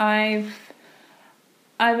 definitely. I've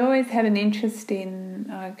always had an interest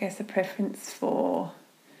in, I guess, a preference for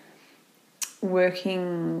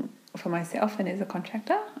working for myself and as a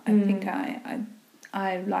contractor. I think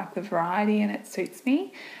I like the variety and it suits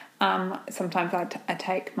me. Sometimes I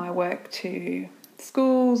take my work to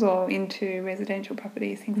schools or into residential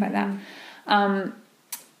properties, things like that.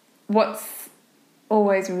 What's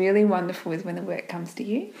always really wonderful is when the work comes to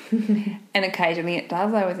you. And occasionally it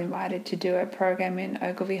does. I was invited to do a program in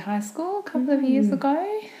Ogilvy High School a couple of years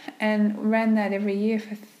ago and ran that every year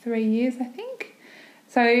for 3 years, I think.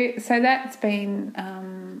 So that's been,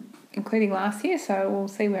 including last year, so we'll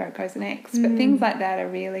see where it goes next. But things like that are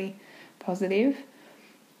really positive.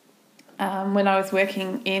 When I was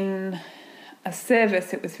working in a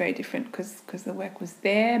service, it was very different because the work was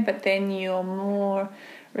there, but then you're more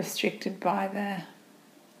restricted by the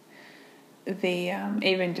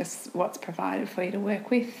even just what's provided for you to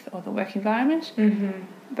work with or the work environment,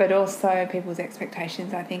 but also people's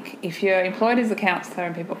expectations. I think if you're employed as a counsellor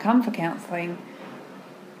and people come for counselling,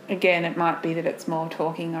 again, it might be that it's more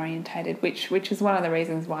talking orientated, which is one of the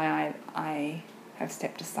reasons why I have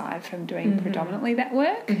stepped aside from doing predominantly that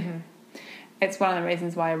work. It's one of the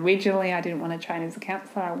reasons why originally I didn't want to train as a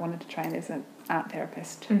counsellor. I wanted to train as an art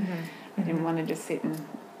therapist. I didn't want to just sit and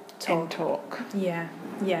talk. Yeah,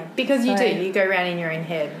 because you go around in your own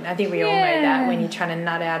head. I think we all know that when you're trying to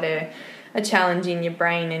nut out a challenge in your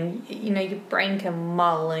brain, and your brain can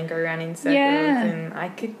mull and go around in circles, and I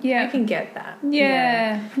can get that.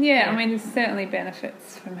 I mean, there's certainly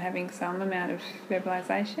benefits from having some amount of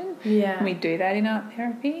verbalisation. And we do that in art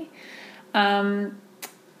therapy.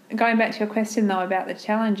 Going back to your question though about the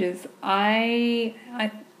challenges, I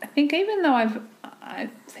think even though I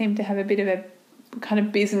seem to have a bit of a kind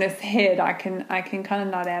of business head, I can kind of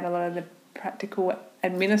nut out a lot of the practical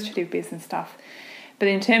administrative business stuff. But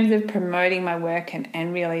in terms of promoting my work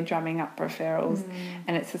and really drumming up referrals,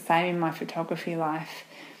 and it's the same in my photography life,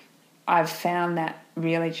 I've found that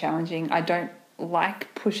really challenging. I don't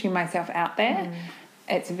like pushing myself out there.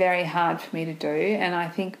 It's very hard for me to do, and I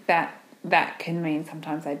think that can mean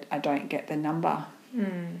sometimes I don't get the number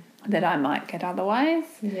that I might get otherwise.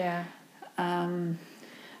 I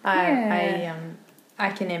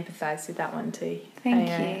can empathise with that one too. Thank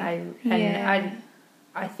you.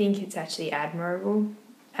 I think it's actually admirable,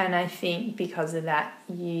 and I think because of that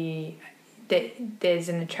there's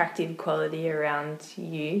an attractive quality around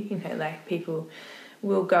you. Like people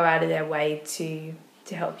will go out of their way to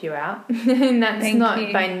help you out, and that's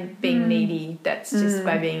not by being needy. That's just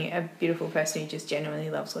by being a beautiful person who just genuinely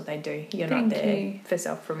loves what they do. You're not there for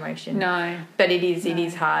self-promotion. No, but it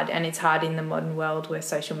is hard, and it's hard in the modern world where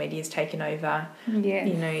social media has taken over.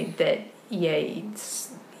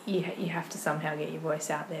 you have to somehow get your voice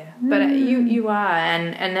out there. But you are,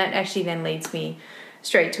 and that actually then leads me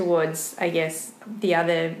straight towards, I guess, the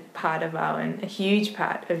other part of Arwen, a huge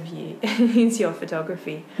part of you, is your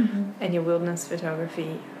photography and your wilderness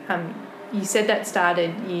photography. You said that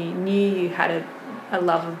started, you knew you had a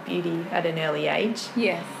love of beauty at an early age.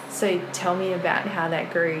 Yes. So tell me about how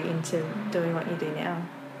that grew into doing what you do now.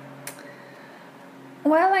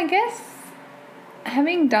 Well, I guess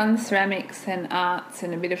having done ceramics and arts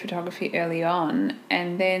and a bit of photography early on,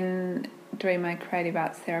 and then doing my creative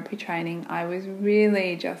arts therapy training, I was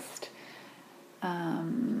really just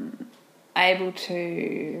able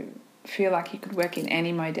to feel like you could work in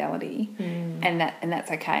any modality, and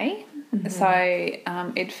that's okay. So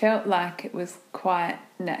it felt like it was quite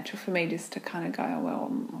natural for me just to kind of go, oh, well,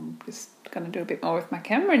 I'm just going to do a bit more with my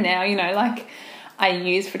camera now. Like I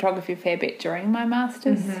used photography a fair bit during my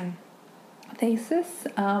master's thesis,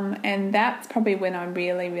 and that's probably when I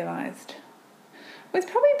really realised. It was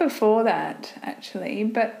probably before that, actually,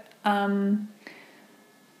 but I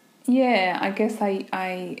guess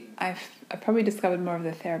I probably discovered more of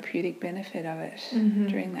the therapeutic benefit of it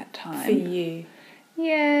during that time. For you.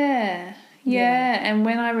 Yeah. And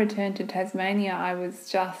when I returned to Tasmania, I was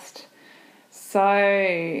just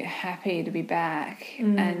so happy to be back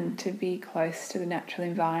and to be close to the natural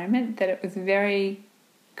environment that it was very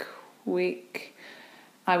quick.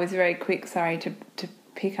 I was very quick, to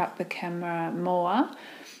pick up the camera more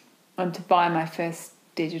and to buy my first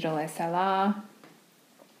digital SLR.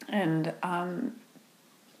 And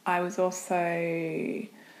I was also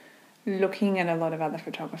looking at a lot of other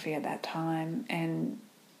photography at that time and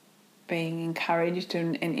being encouraged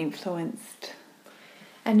and influenced.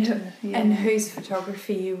 And whose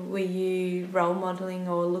photography were you role modelling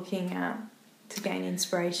or looking at to gain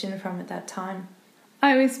inspiration from at that time?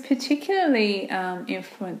 I was particularly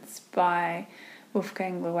influenced by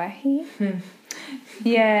Wolfgang Luahi.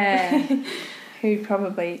 Yeah. Who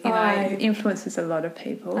probably, influences a lot of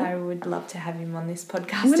people. I would love to have him on this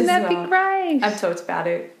podcast. Wouldn't that be great? I've talked about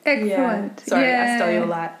it. Excellent. Yeah. Sorry, I stole your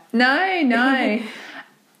light. No.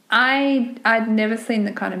 I'd never seen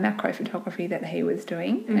the kind of macro photography that he was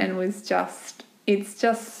doing, and it's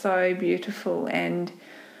just so beautiful. And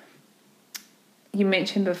you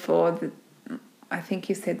mentioned before that, I think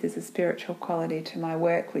you said there's a spiritual quality to my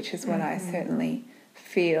work, which is what I certainly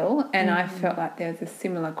feel, and I felt like there was a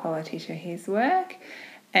similar quality to his work,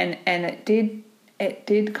 and it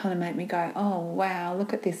did kind of make me go, oh wow,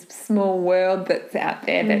 look at this small world that's out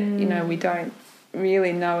there that we don't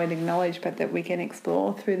really know and acknowledge, but that we can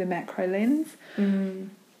explore through the macro lens. And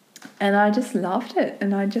I just loved it,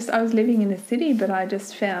 and I was living in a city, but I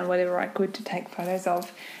just found whatever I could to take photos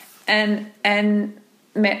of, and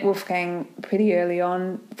met Wolfgang pretty early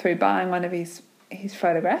on through buying one of his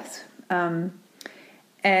photographs.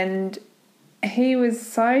 And he was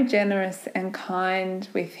so generous and kind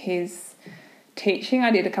with his teaching.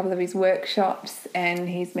 I did a couple of his workshops and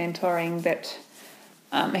his mentoring that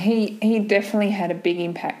he definitely had a big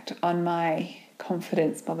impact on my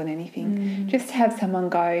confidence more than anything. Just to have someone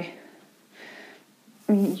go,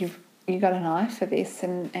 you got an eye for this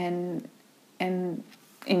and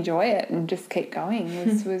enjoy it and just keep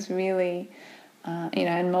going was really,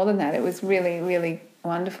 and more than that, it was really, really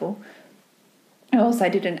wonderful. I also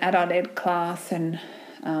did an adult ed class and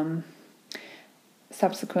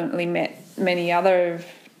subsequently met many other of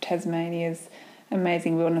Tasmania's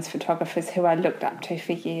amazing wilderness photographers who I looked up to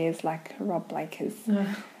for years, like Rob Blakers.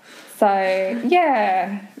 So,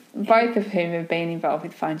 both of whom have been involved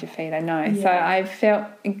with Find Your Feet, I know. Yeah. So I felt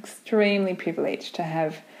extremely privileged to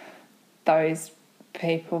have those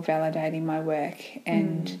people validating my work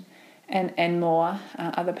and more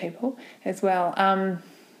other people as well.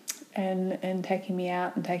 And taking me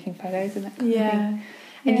out and taking photos and that kind of thing.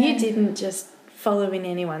 And you didn't just follow in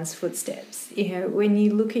anyone's footsteps. When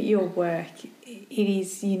you look at your work, it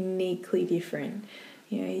is uniquely different.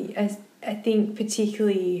 I think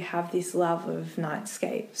particularly you have this love of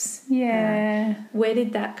nightscapes. Where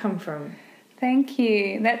did that come from? Thank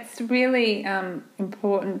you. That's really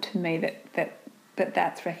important to me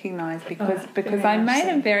that's recognised because I made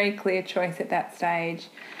a very clear choice at that stage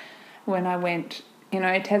when I went.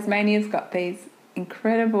 Tasmania's got these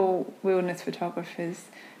incredible wilderness photographers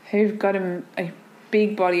who've got a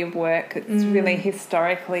big body of work that's really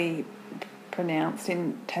historically pronounced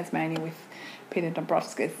in Tasmania with Peter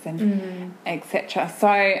Dombrovskis and etc. So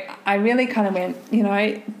I really kind of went,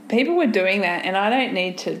 people were doing that and I don't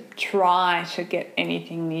need to try to get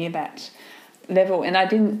anything near that level, and I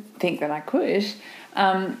didn't think that I could.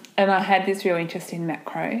 And I had this real interest in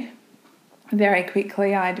macro. very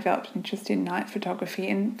quickly I developed an interest in night photography,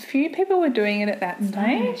 and few people were doing it at that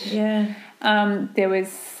stage. Yeah. There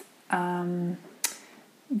was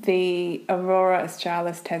the Aurora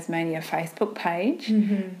Australis Tasmania Facebook page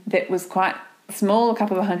that was quite small, a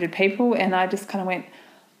couple of hundred people, and I just kind of went,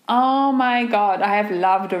 oh my God, I have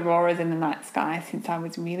loved auroras in the night sky since I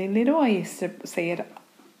was really little. I used to see it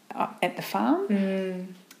at the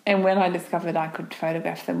farm. And when I discovered I could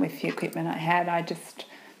photograph them with the equipment I had, I just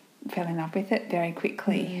fell in love with it very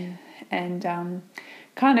quickly. And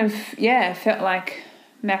felt like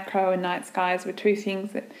macro and night skies were two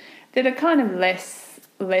things that are kind of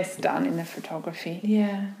less done in the photography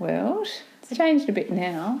world. It's changed a bit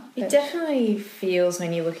now. It definitely feels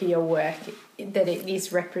when you look at your work that it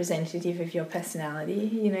is representative of your personality.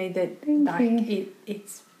 You know, that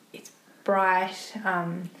it's bright,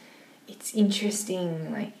 it's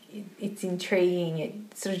interesting, like it's intriguing.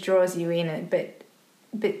 It sort of draws you in. But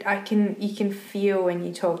you can feel when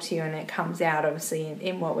you talk to you, and it comes out obviously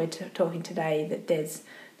in what we're talking today, that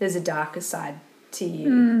there's a darker side to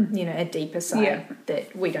you, you know, a deeper side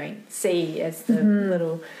that we don't see as the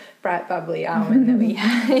little bright bubbly Arwen that we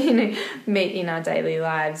meet in our daily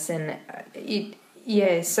lives. And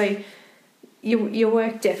so your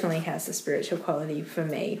work definitely has a spiritual quality for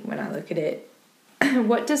me when I look at it.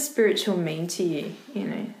 What does spiritual mean to you, you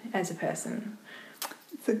know, as a person?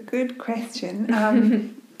 It's a good question.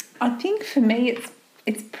 I think for me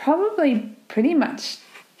it's probably pretty much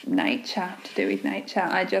nature, to do with nature.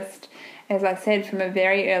 I just, as I said, from a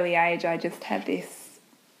very early age, I just had this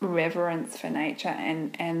reverence for nature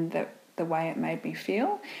and the way it made me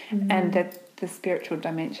feel and the spiritual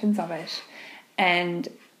dimensions of it, and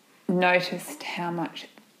noticed how much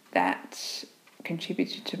that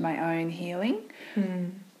contributed to my own healing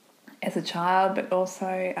as a child, but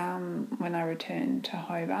also when I returned to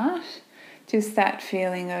Hobart, just that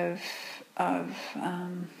feeling of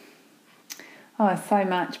so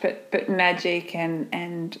much, but magic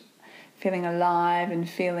and feeling alive and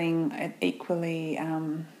feeling equally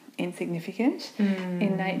insignificant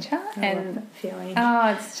in nature. I love that feeling. Oh,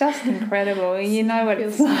 it's just incredible. You know what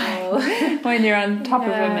it's like when you're on top of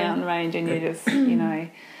a mountain range and you just,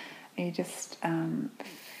 you just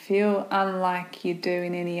feel unlike you do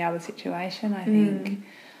in any other situation, I think.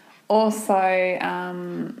 Also,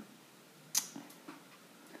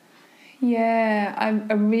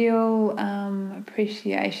 a real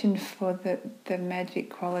appreciation for the magic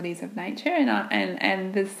qualities of nature,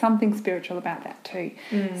 and there's something spiritual about that too.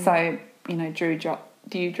 So, you know,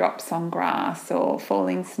 dewdrops on grass or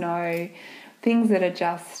falling snow, things that are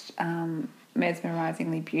just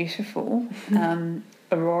mesmerisingly beautiful,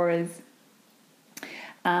 auroras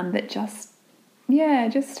that just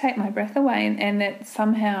take my breath away and that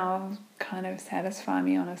somehow kind of satisfy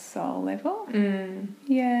me on a soul level.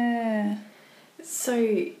 Yeah. So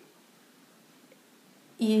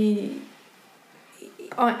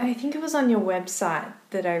I think it was on your website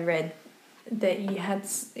that I read that you had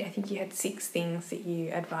 6 things that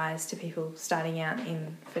you advised to people starting out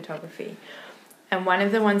in photography. And one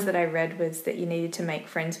of the ones that I read was that you needed to make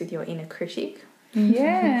friends with your inner critic.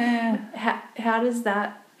 Yeah. How does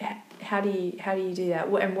that? How do you do that?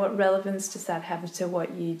 And what relevance does that have to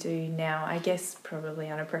what you do now? I guess probably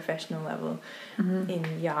on a professional level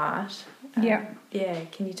in your art. Yeah.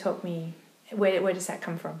 Can you talk me? Where does that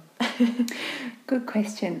come from? Good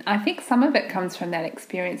question. I think some of it comes from that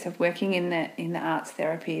experience of working in the arts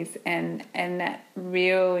therapies and that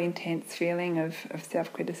real intense feeling of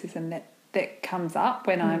self-criticism that comes up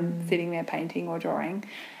when I'm sitting there painting or drawing.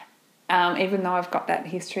 Even though I've got that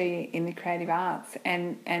history in the creative arts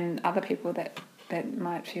and other people that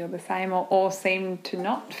might feel the same or seem to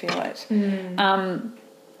not feel it.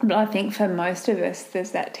 But I think for most of us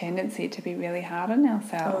there's that tendency to be really hard on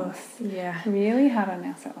ourselves. Really hard on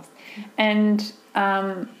ourselves. And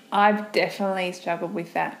I've definitely struggled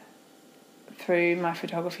with that through my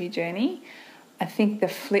photography journey. I think the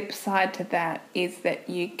flip side to that is that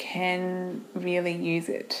you can really use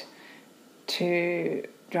it to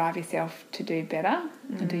drive yourself to do better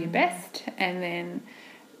and do your best, and then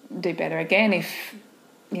do better again if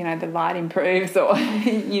the light improves or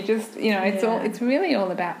you just it's really all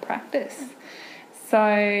about practice. So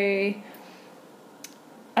I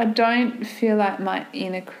don't feel like my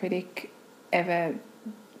inner critic ever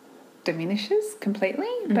diminishes completely,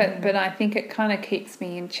 but I think it kind of keeps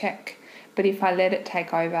me in check. But if I let it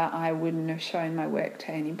take over, I wouldn't have shown my work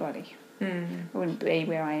to anybody. I wouldn't be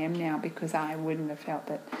where I am now because I wouldn't have felt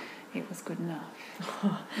that it was good enough.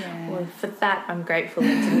 Well, for that I'm grateful it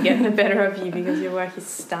didn't get the better of you because your work is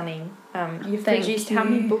stunning. You've produced how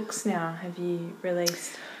many books now have you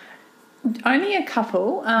released? Only a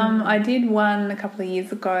couple. I did one a couple of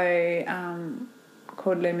years ago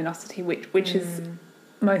called Luminosity, which is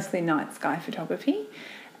mostly night sky photography,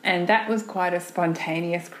 and that was quite a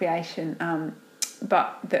spontaneous creation,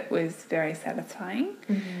 but that was very satisfying.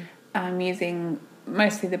 Using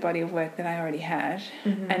mostly the body of work that I already had,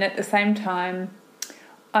 and at the same time,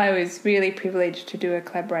 I was really privileged to do a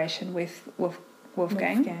collaboration with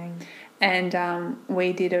Wolfgang. And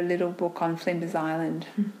we did a little book on Flinders Island,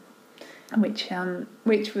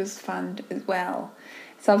 which was fun as well.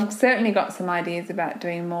 So I've certainly got some ideas about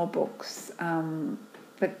doing more books,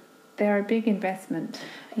 but they're a big investment.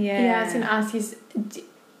 Yeah, I was going to ask,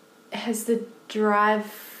 has the drive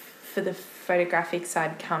for the photographic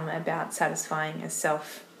side come about satisfying a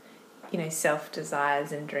self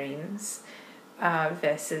desires and dreams,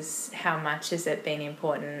 versus how much has it been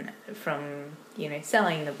important from,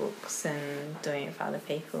 selling the books and doing it for other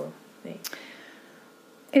people?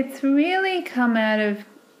 It's really come out of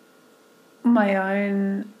my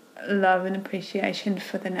own love and appreciation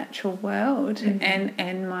for the natural world,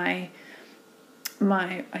 and my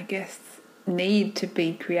I guess need to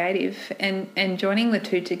be creative, and joining the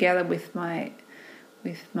two together with my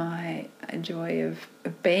joy of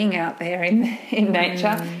being out there in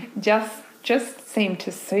nature just seemed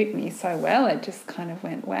to suit me so well. It just kind of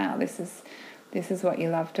went, wow, this is what you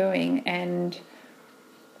love doing. And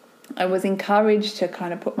I was encouraged to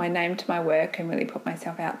kind of put my name to my work and really put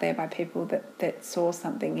myself out there by people that saw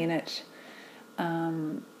something in it.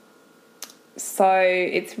 So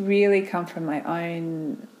it's really come from my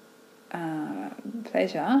own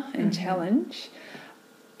pleasure and challenge.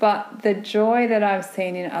 But the joy that I've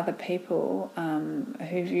seen in other people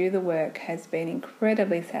who view the work has been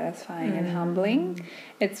incredibly satisfying and humbling.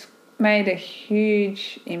 It's made a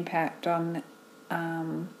huge impact on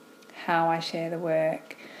how I share the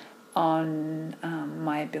work, on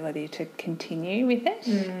my ability to continue with it.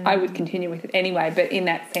 I would continue with it anyway, but in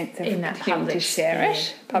that sense of continuing to share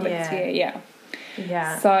it. Public sphere,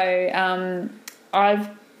 yeah. So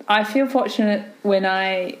I feel fortunate when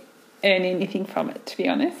I earn anything from it, to be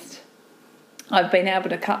honest. I've been able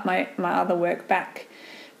to cut my other work back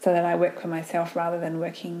so that I work for myself rather than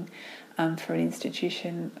working for an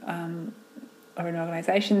institution or an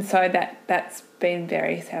organisation, so that's been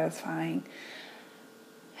very satisfying.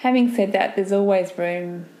 Having said that, there's always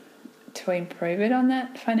room to improve it on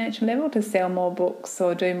that financial level, to sell more books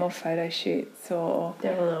or do more photo shoots, or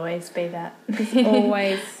there will always be that. There's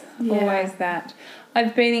always that.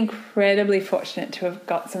 I've been incredibly fortunate to have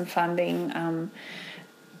got some funding,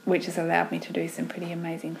 which has allowed me to do some pretty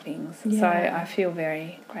amazing things. Yeah. So I feel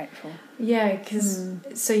very grateful. Yeah, because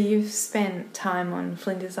so you've spent time on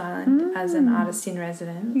Flinders Island as an artist in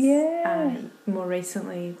residence. Yeah. More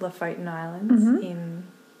recently, Lofoten Islands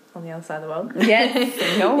on the other side of the world. Yes,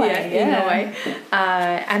 in Norway. In Norway.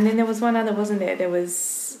 And then there was one other, wasn't there? There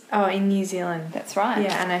was in New Zealand. That's right.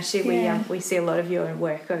 Yeah, and actually we see a lot of your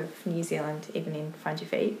work of New Zealand even in Find Your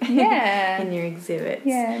Feet. Yeah. in your exhibits.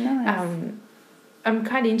 Yeah, nice. I'm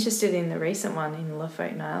kind of interested in the recent one in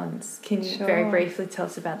Lofoten Islands. Can you very briefly tell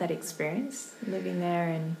us about that experience, living there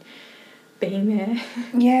and being there?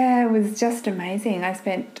 Yeah, it was just amazing. I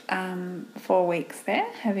spent 4 weeks there,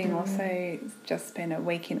 having also just spent a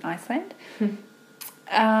week in Iceland.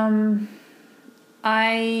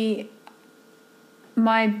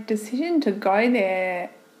 My decision to go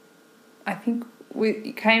there, I think,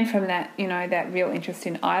 it came from that, that real interest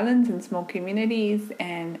in islands and small communities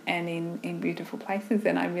and in beautiful places,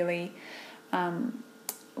 and I really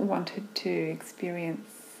wanted to experience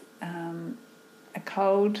a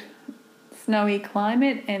cold, snowy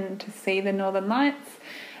climate and to see the Northern Lights,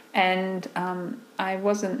 and I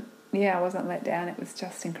wasn't let down. It was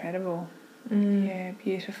just incredible. Yeah,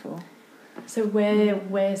 beautiful. So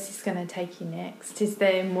where's this going to take you next? Is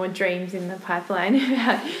there more dreams in the pipeline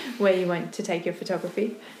about where you want to take your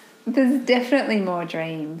photography? There's definitely more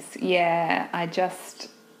dreams. Yeah, I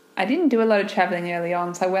didn't do a lot of travelling early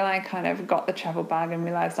on, so when I kind of got the travel bug and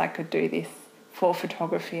realised I could do this for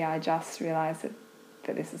photography, I just realised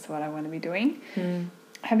that this is what I want to be doing.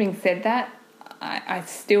 Having said that, I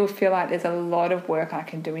still feel like there's a lot of work I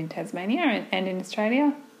can do in Tasmania and in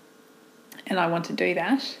Australia, and I want to do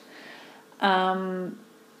that.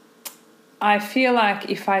 I feel like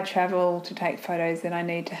if I travel to take photos, then I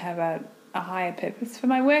need to have a higher purpose for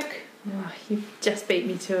my work. Oh, you've just beat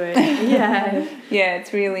me to it. Yeah. Yeah,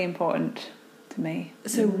 it's really important to me.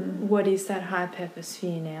 So what is that higher purpose for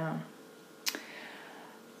you now?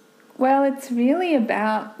 Well, it's really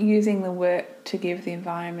about using the work to give the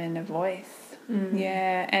environment a voice.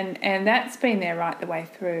 Yeah, and that's been there right the way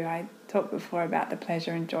through. I talked before about the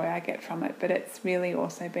pleasure and joy I get from it, but it's really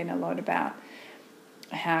also been a lot about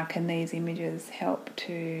how can these images help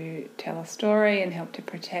to tell a story and help to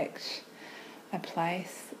protect a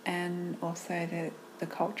place, and also the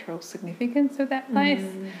cultural significance of that place.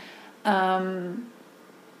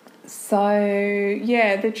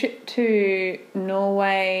 The trip to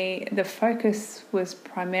Norway, the focus was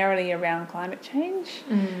primarily around climate change,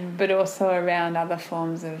 but also around other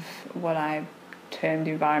forms of what I termed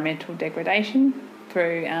environmental degradation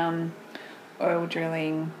through oil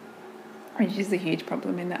drilling, which is a huge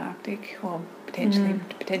problem in the Arctic, or potential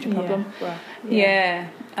problem. Well,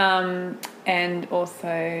 And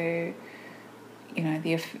also,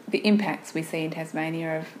 the impacts we see in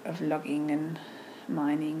Tasmania of logging and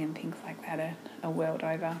mining and things like that are world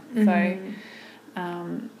over. So,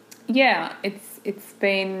 it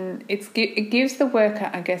gives the work,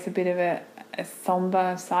 I guess, a bit of a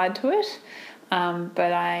somber side to it,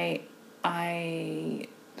 but I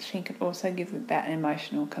think it also gives it that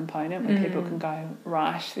emotional component where people can go,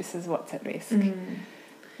 right, this is what's at risk.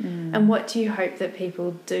 And what do you hope that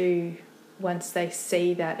people do once they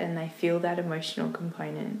see that and they feel that emotional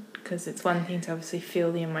component? Because it's one thing to obviously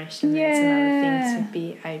feel the emotion, it's another thing to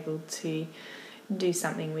be able to do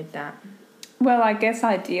something with that. Well, I guess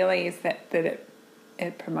ideally is that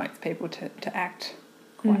it promotes people to act,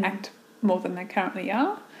 or act more than they currently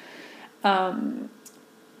are.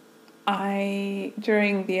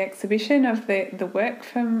 During the exhibition of the work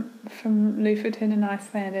from Lofoten and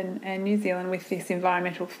Iceland and New Zealand with this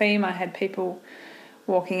environmental theme, I had people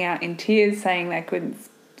walking out in tears saying they couldn't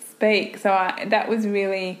speak. So that was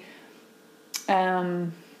really a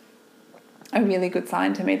really good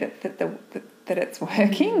sign to me that it's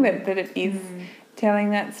working, that it is telling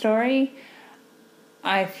that story.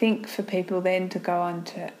 I think for people then to go on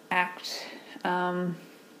to act,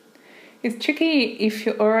 it's tricky if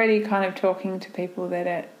you're already kind of talking to people that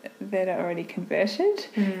are already converted,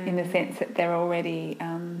 in the sense that they're already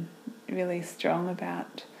really strong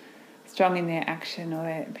in their action or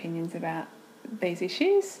their opinions about these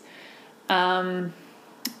issues.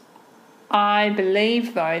 I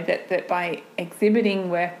believe, though, that by exhibiting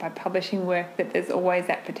work, by publishing work, that there's always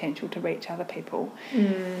that potential to reach other people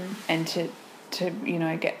and to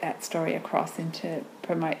get that story across and to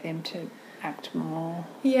promote them to act more.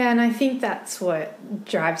 Yeah, and I think that's what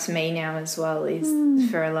drives me now as well, is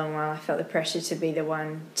for a long while I felt the pressure to be the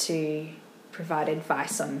one to provide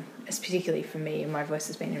advice on, particularly for me, and my voice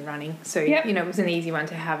has been in running. So, it was an easy one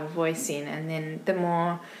to have a voice in. And then the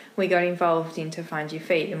more we got involved into Find Your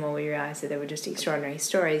Feet, the more we realised that there were just extraordinary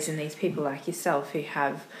stories, and these people like yourself who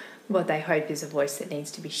have what they hope is a voice that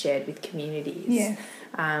needs to be shared with communities. Yes.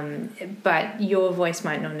 But your voice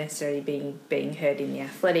might not necessarily be being heard in the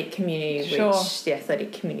athletic community, Sure. which the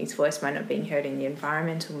athletic community's voice might not be heard in the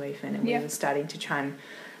environmental movement, and we were starting to try and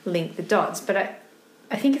link the dots. But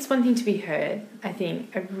I think it's one thing to be heard. I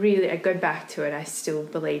think I go back to it. I still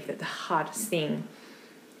believe that the hardest thing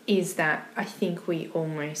is that I think we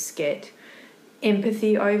almost get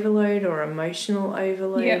empathy overload or emotional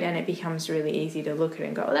overload, and it becomes really easy to look at it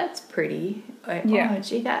and go, oh, that's pretty. Oh,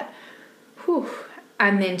 gee, that, whew.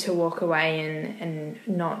 And then to walk away and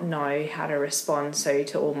not know how to respond, so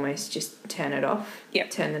to almost just turn it off,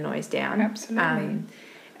 turn the noise down. Absolutely.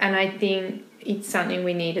 And I think it's something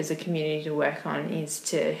we need as a community to work on, is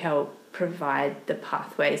to help provide the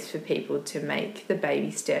pathways for people to make the baby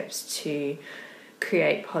steps to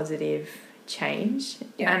create positive change.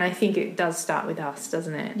 And I think it does start with us,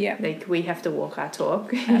 doesn't it? Like, we have to walk our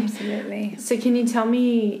talk. Absolutely. So can you tell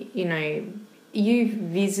me, you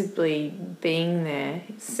visibly being there,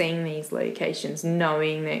 seeing these locations,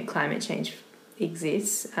 knowing that climate change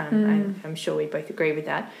exists, I'm sure we both agree with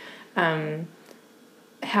that,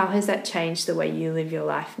 how has that changed the way you live your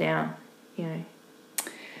life now?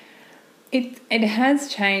 It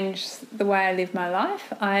has changed the way I live my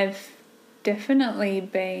life. I've definitely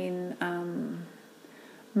been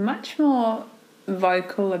much more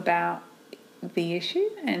vocal about the issue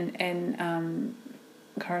and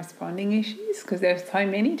corresponding issues, because there's so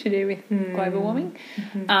many to do with global warming.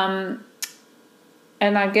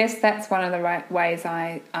 And I guess that's one of the right ways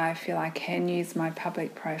I feel I can use my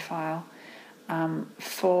public profile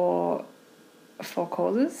for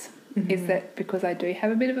causes, is that because I do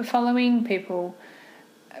have a bit of a following, people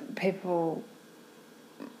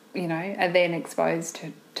are then exposed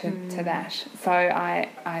to that. So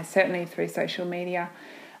I certainly, through social media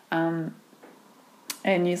and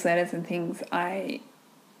newsletters and things, I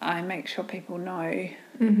make sure people know,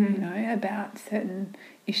 about certain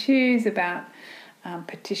issues, about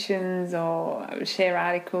petitions or share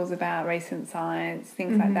articles about recent science,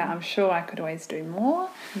 things like that. I'm sure I could always do more.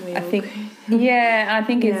 I think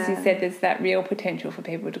as you said, there's that real potential for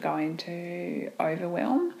people to go into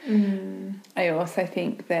overwhelm. I also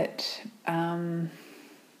think that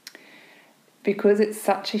because it's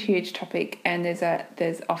such a huge topic, and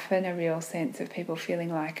there's often a real sense of people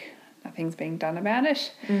feeling like nothing's being done about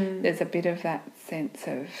it. There's a bit of that sense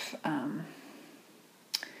of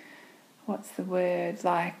what's the word,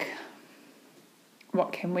 like,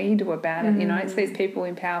 what can we do about it? You know, it's these people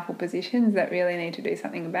in powerful positions that really need to do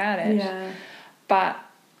something about it. Yeah. But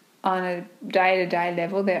on a day-to-day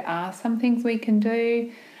level, there are some things we can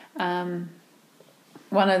do. One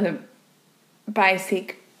of the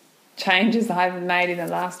basic changes I've made in the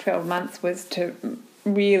last 12 months was to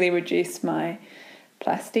really reduce my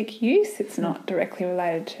plastic use. It's not directly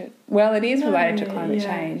related to, well, it is related to climate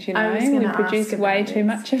change, you know. We produce way too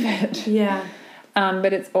much of it. Yeah.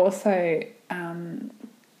 But it's also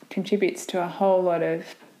contributes to a whole lot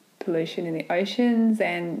of pollution in the oceans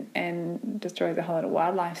and destroys a whole lot of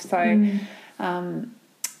wildlife. So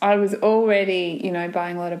I was already, you know,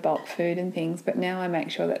 buying a lot of bulk food and things, but now I make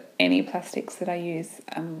sure that any plastics that I use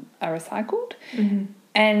are recycled.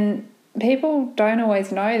 And people don't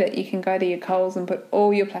always know that you can go to your Coles and put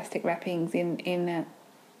all your plastic wrappings in a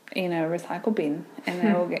recycle bin, and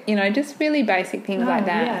they all get, you know, just really basic things like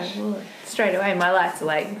that. Yeah, well, straight away my lights are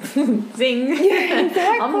like, zing. Yeah,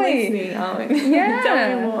 exactly. I'm listening, Arwen. Yeah.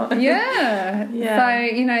 Tell me more. Yeah.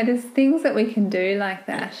 So, you know, there's things that we can do like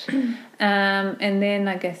that. And then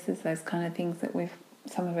I guess there's those kind of things that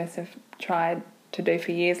some of us have tried to do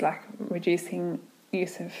for years, like reducing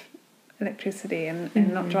use of electricity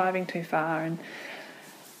and not driving too far and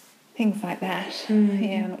things like that.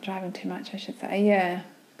 Yeah, not driving too much, I should say. Yeah.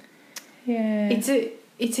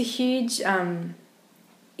 It's a huge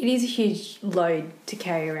it is a huge load to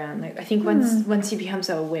carry around. Like, I think once you become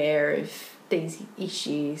so aware of these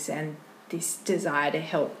issues and this desire to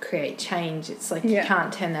help create change, it's like you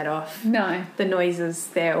can't turn that off. No. The noise is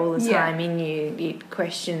there all the time in you. It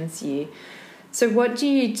questions you. So what do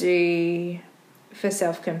you do for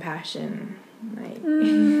self-compassion?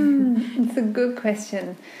 It's a good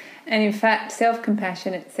question. And in fact,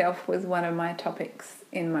 self-compassion itself was one of my topics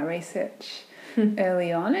in my research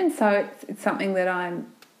early on, and so it's something that I'm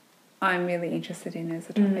really interested in as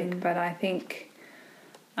a topic. But I think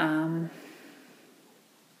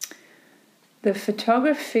the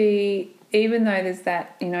photography, even though there's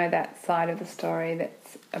that, you know, that side of the story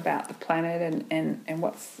that's about the planet and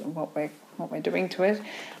what we're doing to it,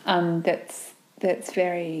 that's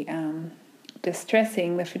very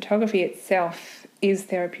distressing. The photography itself is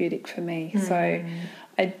therapeutic for me. So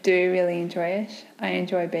I do really enjoy it. I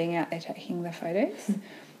enjoy being out there taking the photos.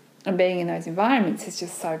 And being in those environments is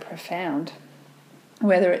just so profound.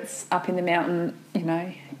 Whether it's up in the mountain, you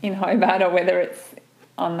know, in Hobart, or whether it's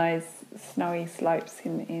on those snowy slopes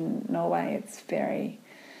in Norway, it's very,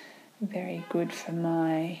 very good for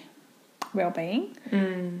my well-being.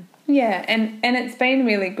 Yeah, and it's been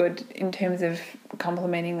really good in terms of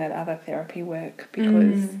complementing that other therapy work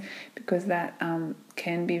because that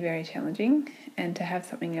can be very challenging, and to have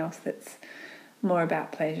something else that's more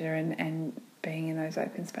about pleasure and being in those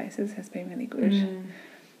open spaces has been really good.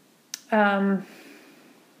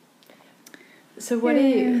 So what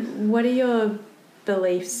are your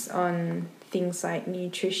beliefs on things like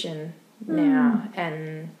nutrition now,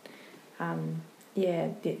 and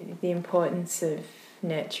the importance of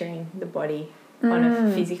nurturing the body on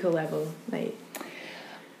a physical level? Like,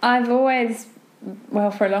 I've always,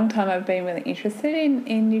 for a long time I've been really interested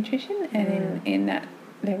in nutrition and in that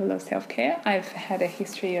level of self-care. I've had a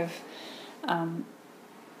history of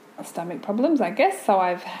stomach problems, I guess, so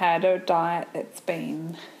I've had a diet that's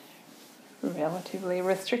been relatively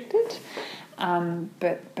restricted,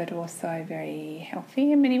 but also very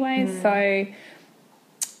healthy in many ways. So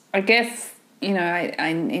I guess, you know, I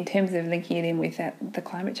in terms of linking it in with the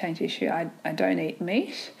climate change issue, I don't eat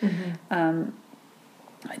meat.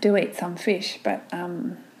 I do eat some fish, but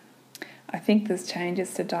I think there's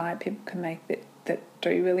changes to diet people can make that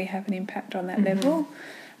do really have an impact on that level.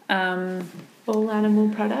 All animal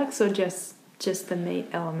products, or just the meat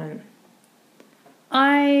element?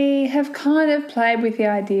 I have kind of played with the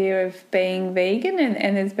idea of being vegan,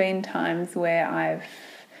 and there's been times where I've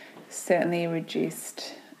certainly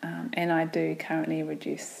reduced, and I do currently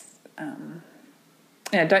reduce,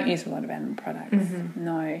 I don't use a lot of animal products,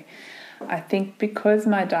 no. I think because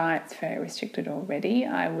my diet's very restricted already,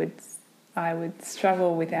 I would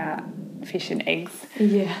struggle without fish and eggs.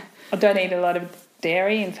 Yeah. I don't eat a lot of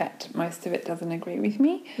dairy. In fact, most of it doesn't agree with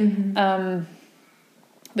me.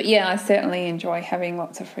 but yeah, I certainly enjoy having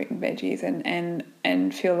lots of fruit and veggies,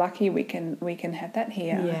 and feel lucky we can have that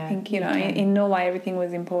here. Yeah, I think you in Norway everything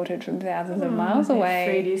was imported from thousands of miles that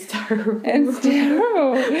away. food is terrible. It's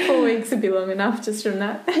terrible. 4 weeks would be long enough just from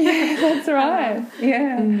that. Yeah, that's right.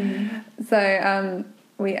 Yeah. So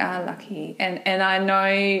we are lucky, and I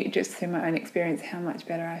know just through my own experience how much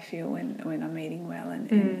better I feel when I'm eating well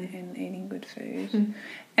and eating good food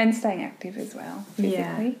and staying active as well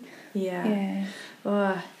physically. Yeah.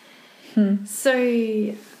 Oh.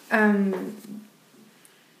 So,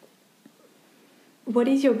 what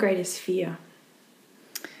is your greatest fear?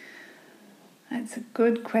 That's a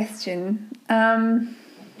good question.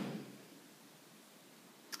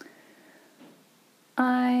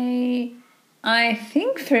 I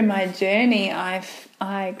think through my journey, I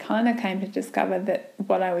kind of came to discover that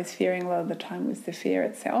what I was fearing a lot of the time was the fear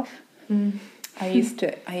itself. I used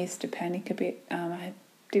to panic a bit. I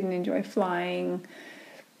didn't enjoy flying.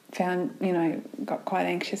 Got quite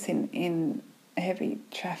anxious in heavy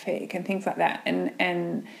traffic and things like that,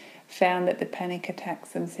 and found that the panic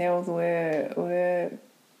attacks themselves were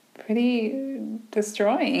pretty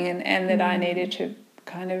destroying, and that I needed to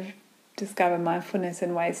kind of discover mindfulness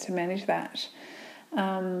and ways to manage that,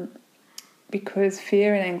 because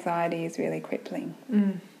fear and anxiety is really crippling.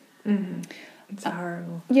 It's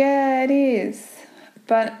horrible. Yeah, it is.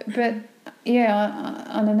 But yeah,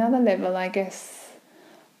 on another level, I guess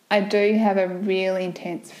I do have a real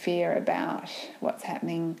intense fear about what's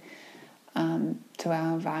happening to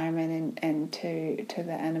our environment and to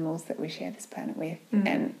the animals that we share this planet with,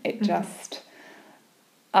 and it just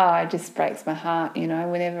it just breaks my heart,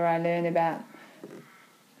 whenever I learn about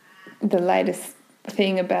the latest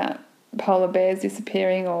thing about polar bears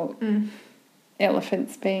disappearing or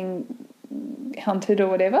elephants being hunted or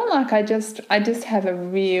whatever. Like I just have a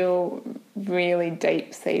really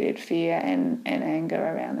deep-seated fear and anger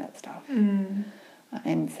around that stuff, and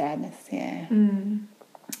sadness. Yeah.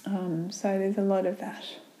 So there's a lot of that.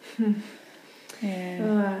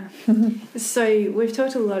 Yeah. So we've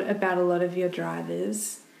talked about a lot of your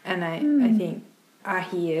drivers, and I think I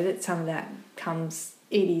hear that some of that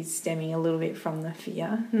it is stemming a little bit from the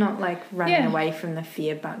fear, not like running away from the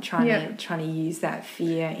fear, but trying to use that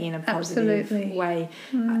fear in a positive way.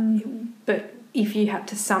 But if you had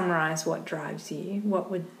to summarize what drives you, what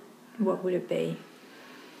would it be?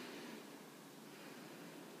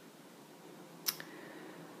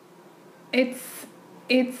 It's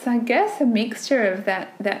I guess a mixture of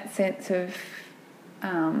that sense of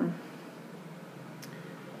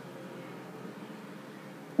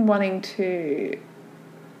wanting to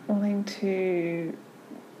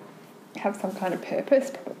have some kind of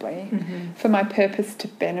purpose, probably, for my purpose to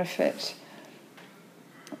benefit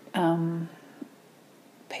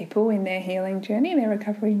people in their healing journey, their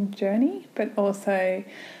recovery journey, but also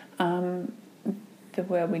the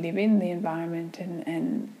world we live in, the environment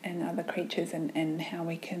and other creatures, and how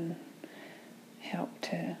we can help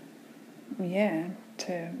to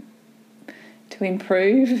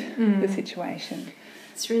improve the situation.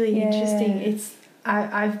 It's really interesting.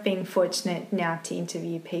 I've been fortunate now to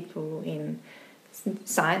interview people in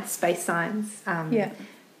science, space science,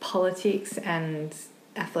 politics and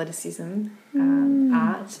athleticism,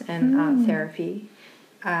 art and art therapy.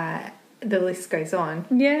 The list goes on.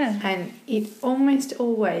 Yeah. And it almost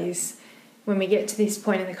always, when we get to this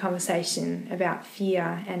point in the conversation about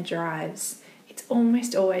fear and drives, it's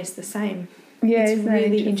almost always the same. Yeah, it's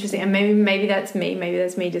really interesting. And maybe that's me. Maybe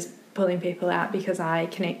that's me just pulling people out because I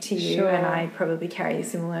connect to you and I probably carry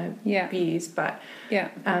similar views. But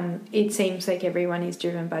it seems like everyone is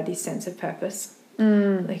driven by this sense of purpose,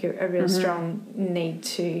 like a real strong need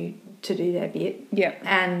to do their bit. Yeah.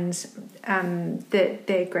 And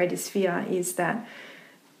their greatest fear is that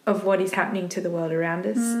of what is happening to the world around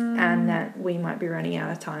us and that we might be running out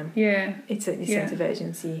of time. Yeah. It's a sense of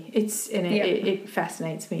urgency. It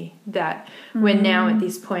fascinates me that we're now at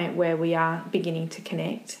this point where we are beginning to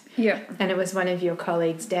connect. Yeah. And it was one of your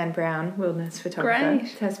colleagues, Dan Brown, wilderness photographer,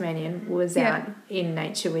 Tasmanian, was out in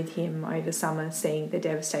nature with him over summer seeing the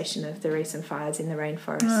devastation of the recent fires in the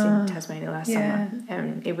rainforest in Tasmania last summer.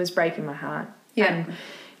 And it was breaking my heart. Yeah. And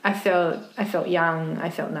I felt young, I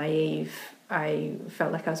felt naive. I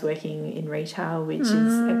felt like I was working in retail, which is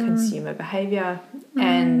a consumer behaviour,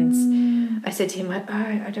 and I said to him,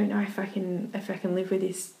 I don't know if I can live with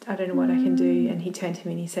this. I don't know what I can do. And he turned to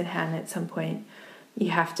me and he said, Han, at some point you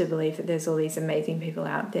have to believe that there's all these amazing people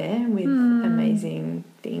out there with amazing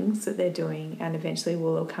things that they're doing, and eventually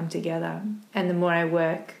we'll all come together. And the more I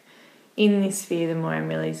work in this sphere, the more I'm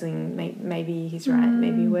realising maybe he's right.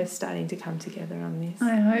 Maybe we're starting to come together on this.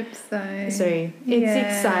 I hope so. So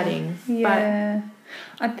it's exciting. Yeah.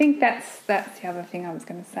 I think that's the other thing I was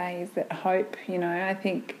going to say, is that hope, you know, I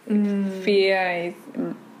think fear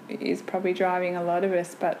is probably driving a lot of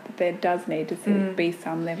us, but there does need to be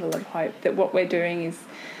some level of hope that what we're doing is,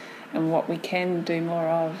 and what we can do more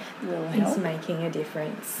of, will help. It's making a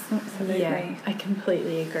difference. Absolutely. Yeah, I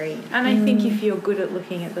completely agree. And I think if you're good at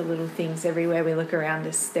looking at the little things everywhere we look around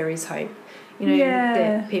us, there is hope. You know,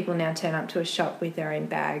 that people now turn up to a shop with their own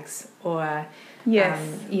bags, or,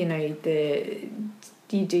 you know,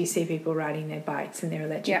 you do see people riding their bikes and their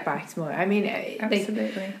electric bikes more. I mean,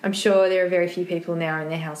 absolutely. I'm sure there are very few people now in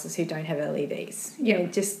their houses who don't have LEDs. Yeah. You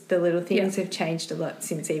know, just the little things have changed a lot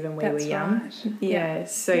since even we were young. Right. Yeah,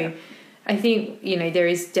 so I think, you know, there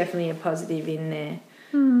is definitely a positive in there.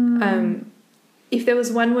 If there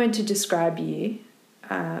was one word to describe you,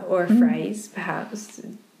 or a phrase perhaps,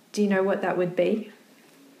 do you know what that would be?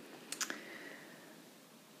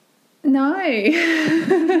 No,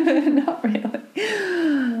 not really.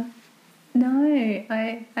 No,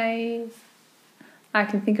 I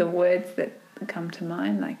can think of words that come to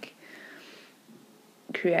mind, like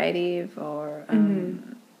creative, or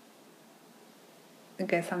I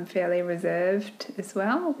guess I'm fairly reserved as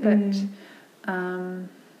well, but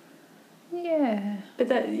But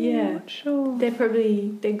that, I'm not sure. they're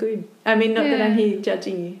good. I mean, not that I'm here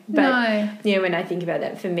judging you, but when I think about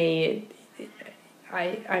that, for me,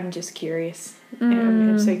 I'm just curious.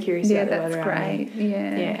 I'm so curious about the world around me.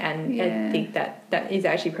 I think that is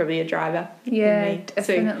actually probably a driver. Yeah, in me.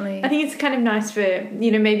 definitely. So I think it's kind of nice for,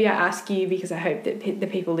 you know, maybe I ask you because I hope that the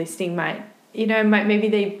people listening might maybe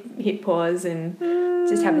they hit pause and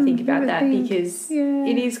just have a think about that, because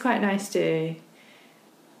it is quite nice to,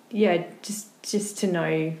 just to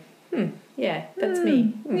know, that's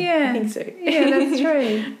me. I think so. Yeah, that's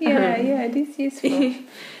true. It is useful.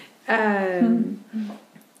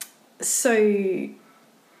 So,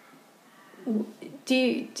 do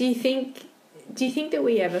you think that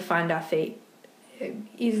we ever find our feet?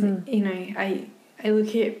 You know, I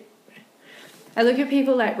look at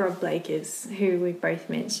people like Rob Blakers, who we've both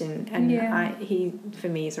mentioned, and he for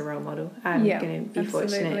me is a role model. I'm going to be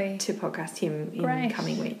fortunate to podcast him in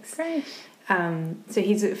coming weeks. Great. So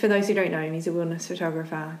he's, for those who don't know him, he's a wilderness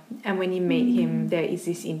photographer, and when you meet him, there is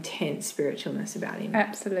this intense spiritualness about him.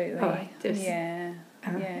 Absolutely.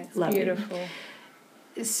 It's beautiful.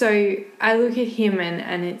 So I look at him,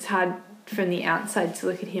 and it's hard from the outside to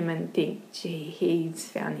look at him and think, gee, he's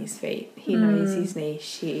found his feet. He knows his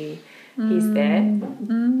niche. He's there.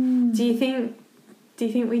 Do you think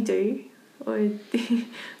we do, or?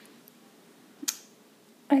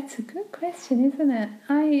 It's a good question, isn't it?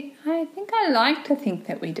 I think I like to think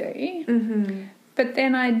that we do, but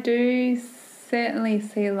then I do certainly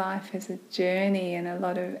see life as a journey, and a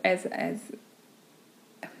lot of as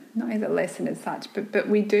not as a lesson as such, but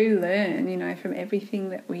we do learn, you know, from everything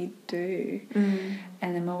that we do,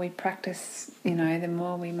 and the more we practice, you know, the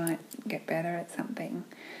more we might get better at something.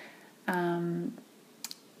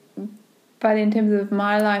 But in terms of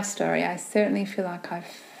my life story, I certainly feel like I've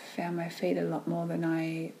found my feet a lot more than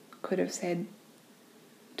I could have said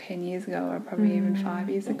 10 years ago, or probably even 5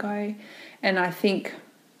 years ago. And I think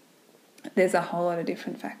there's a whole lot of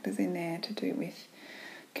different factors in there to do with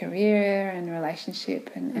career and relationship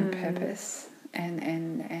and purpose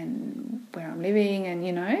and where I'm living, and,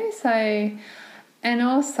 you know, so, and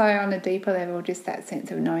also on a deeper level, just that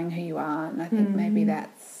sense of knowing who you are. And I think maybe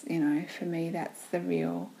that's, you know, for me, that's the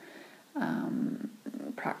real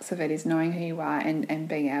crux of it, is knowing who you are and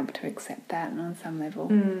being able to accept that, and on some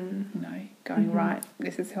level, you know, going, right,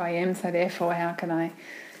 this is who I am, so therefore how can I...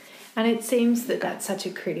 And it seems that that's such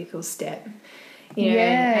a critical step. You know,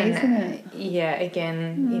 isn't it? Yeah,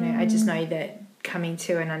 again, you know, I just know that coming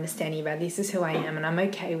to an understanding about this is who I am, and I'm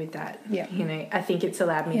okay with that. Yeah. You know, I think it's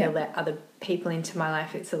allowed me to let other people into my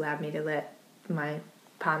life. It's allowed me to let my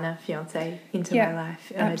partner, fiance, into my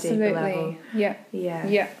life on a deeper level. Yeah.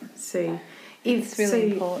 So it's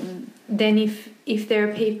really important. Then if there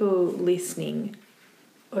are people listening,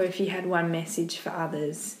 or if you had one message for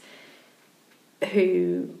others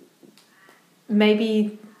who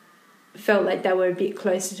maybe felt like they were a bit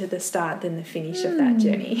closer to the start than the finish of that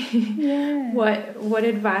journey, what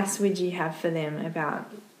advice would you have for them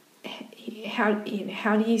about how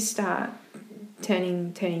do you start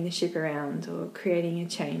turning the ship around, or creating a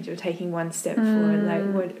change, or taking one step forward? Like,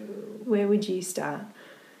 where would you start?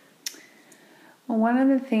 Well, one of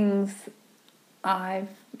the things I've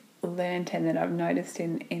learned, and that I've noticed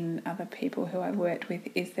in other people who I've worked with,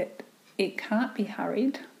 is that it can't be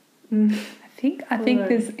hurried. I think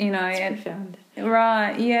there's, you know,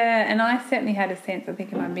 right, and I certainly had a sense, I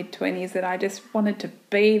think in my mid-20s, that I just wanted to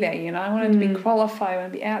be there, you know, I wanted to be qualified, I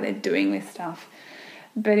wanted to be out there doing this stuff,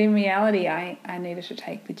 But in reality, I needed to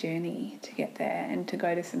take the journey to get there and to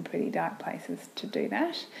go to some pretty dark places to do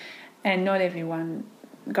that. And not everyone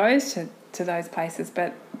goes to those places,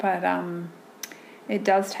 but it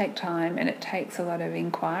does take time, and it takes a lot of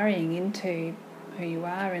inquiring into who you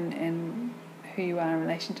are and who you are in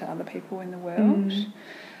relation to other people in the world.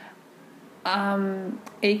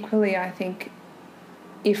 Equally, I think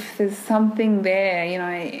if there's something there, you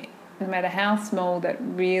know, no matter how small, that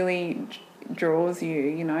really draws you,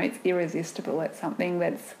 you know, it's irresistible. It's something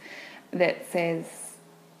that says,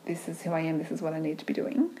 this is who I am, this is what I need to be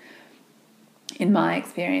doing. In my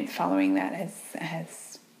experience, following that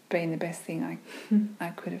has been the best thing I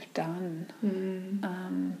could have done.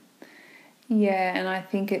 Yeah, and I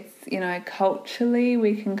think it's, you know, culturally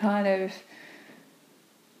we can kind of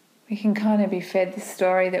be fed this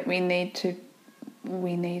story that we need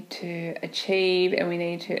to achieve, and we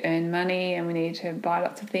need to earn money, and we need to buy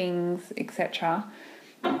lots of things, etc.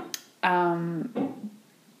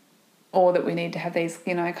 Or that we need to have these,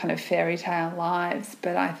 you know, kind of fairy tale lives.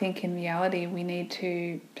 But I think in reality we need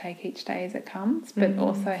to take each day as it comes, but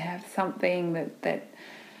also have something that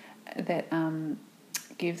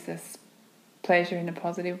gives us pleasure in a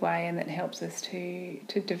positive way, and that helps us to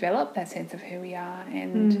develop that sense of who we are,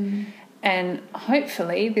 and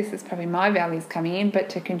hopefully, this is probably my values coming in, but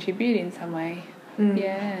to contribute in some way.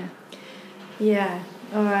 Yeah,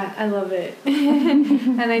 all right, I love it.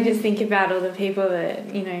 And I just think about all the people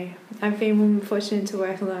that, you know, I've been fortunate to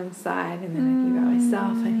work alongside, and then I think about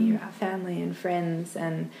myself, I think about family and friends,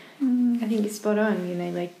 and I think you're spot on, you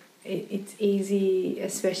know, like it's easy,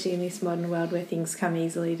 especially in this modern world where things come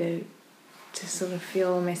easily, to sort of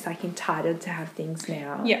feel almost like entitled to have things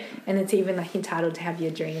now. Yeah. And it's even like entitled to have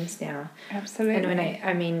your dreams now. Absolutely. And when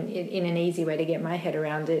I mean, in an easy way to get my head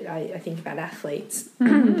around it, I think about athletes,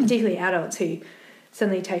 particularly adults who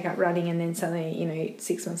suddenly take up running, and then suddenly, you know,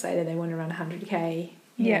 6 months later they want to run a 100K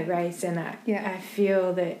race. And I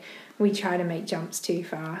feel that we try to make jumps too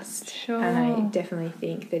fast. Sure. And I definitely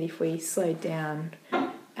think that if we slowed down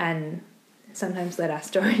and sometimes let our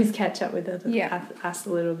stories catch up with us a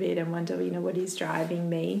little bit and wonder, you know, what is driving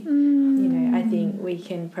me? You know, I think we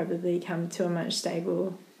can probably come to a much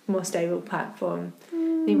more stable platform.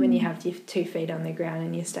 I think when you have your 2 feet on the ground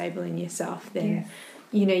and you're stable in yourself, then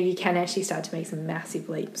you know, you can actually start to make some massive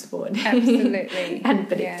leaps forward. Absolutely.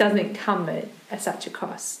 But it doesn't come at such a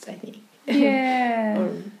cost, I think.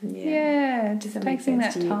 Just taking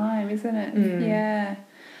that time, isn't it? Yeah.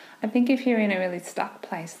 I think if you're in a really stuck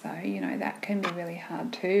place, though, you know, that can be really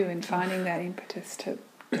hard too, and finding that impetus to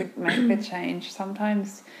make the change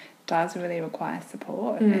sometimes does really require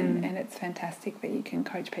support, and it's fantastic that you can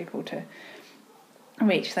coach people to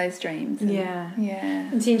reach those dreams.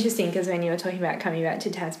 It's interesting because when you were talking about coming back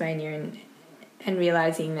to Tasmania and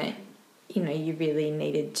realising that, you know, you really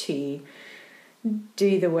needed to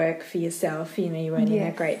do the work for yourself, you know, you weren't in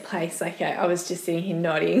a great place. Like I was just sitting here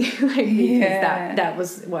nodding, like, because that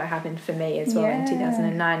was what happened for me as well in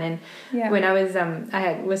 2009. And when I was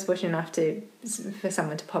was fortunate enough for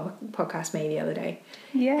someone to podcast me the other day,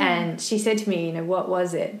 and she said to me, you know, what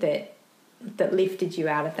was it that lifted you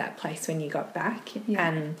out of that place when you got back?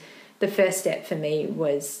 And the first step for me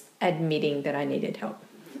was admitting that I needed help.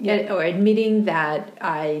 Or admitting that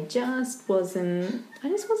I just wasn't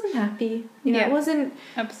happy. You know, it wasn't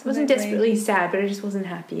desperately sad, but I just wasn't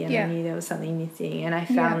happy, and I knew there was something missing. And I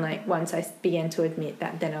found like once I began to admit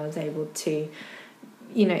that, then I was able to,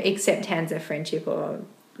 you know, accept hands of friendship or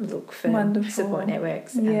look for support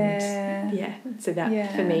networks. And so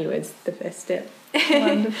that for me was the first step.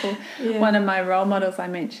 Wonderful. One of my role models I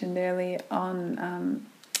mentioned earlier on,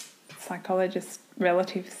 psychologist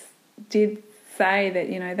relatives did say that,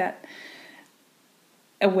 you know, that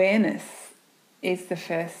awareness is the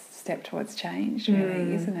first step towards change,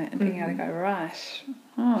 really, isn't it? And being able to go, right,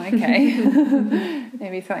 okay,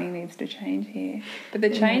 maybe something needs to change here. But the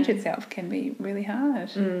change itself can be really hard.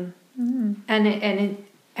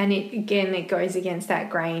 And it again, it goes against that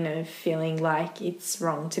grain of feeling like it's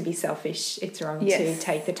wrong to be selfish. It's wrong to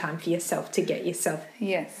take the time for yourself to get yourself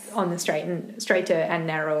on the straighter and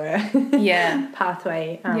narrower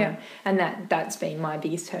pathway. And that's been my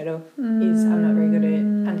biggest hurdle. Is I'm not very good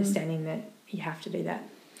at understanding that you have to do that.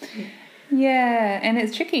 Yeah, and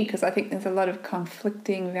it's tricky because I think there's a lot of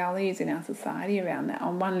conflicting values in our society around that.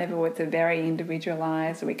 On one level, it's a very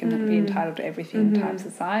individualised, we can be entitled to everything type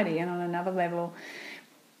society, and on another level,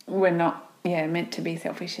 we're not meant to be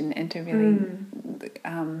selfish and to really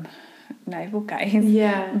navel gaze.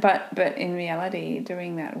 Yeah. But in reality,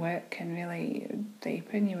 doing that work can really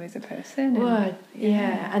deepen you as a person. Well,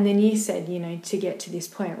 yeah. And then you said, you know, to get to this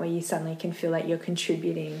point where you suddenly can feel like you're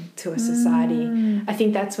contributing to a society. I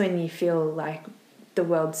think that's when you feel like the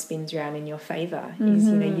world spins around in your favour. Is,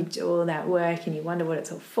 you know, you do all that work and you wonder what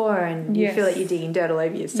it's all for, and you feel like you're digging dirt all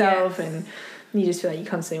over yourself, and you just feel like you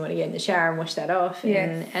constantly want to get in the shower and wash that off.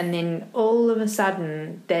 And then all of a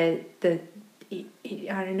sudden,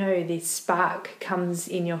 I don't know, this spark comes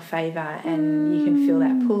in your favour, and you can feel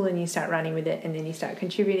that pull, and you start running with it, and then you start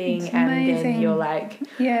contributing, and then you're like,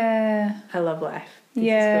 I love life.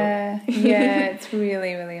 It's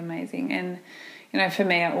really, really amazing. And, you know, for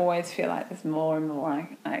me, I always feel like there's more and more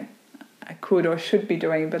I could or should be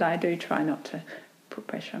doing, but I do try not to put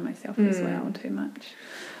pressure on myself as well too much.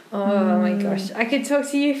 Oh my gosh, I could talk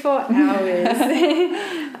to you for hours.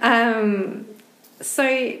 So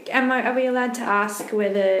are we allowed to ask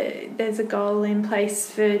whether there's a goal in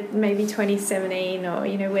place for maybe 2017, or,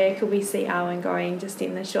 you know, where could we see Arwen going just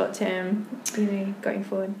in the short term, you know, going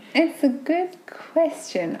forward? It's a good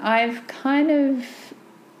question. I've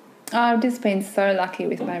just been so lucky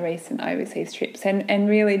with my recent overseas trips, and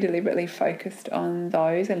really deliberately focused on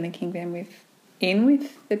those and linking them with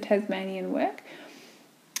the Tasmanian work.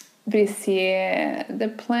 This year, the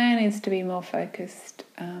plan is to be more focused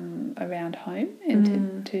around home,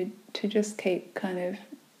 and to just keep kind of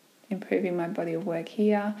improving my body of work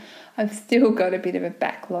here. I've still got a bit of a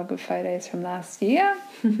backlog of photos from last year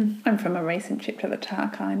and from a recent trip to the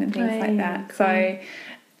Tarkine and things like that. Cool. So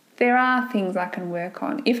there are things I can work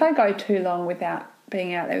on. If I go too long without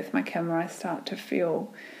being out there with my camera, I start to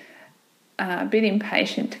feel a bit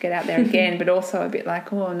impatient to get out there again, but also a bit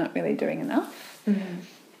like, I'm not really doing enough.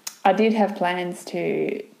 I did have plans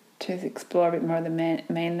to explore a bit more of the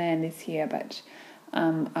mainland this year, but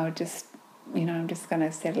I would just, you know, I'm just going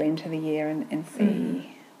to settle into the year and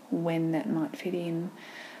see when that might fit in.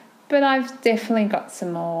 But I've definitely got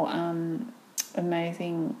some more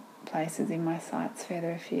amazing places in my sights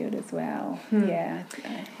further afield as well. Yeah.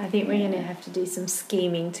 I think we're going to have to do some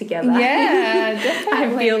scheming together. Yeah,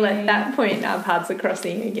 definitely. I feel at that point our paths are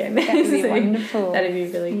crossing again. That'd be wonderful. That'd be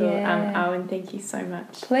really cool. Yeah. Arwen, thank you so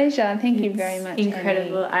much. Pleasure. Thank you very much.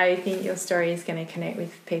 Incredible. Annie. I think your story is going to connect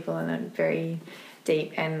with people on a very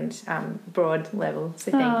deep and broad level.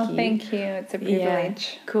 So thank you. Thank you. It's a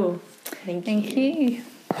privilege. Yeah. Cool. Thank you.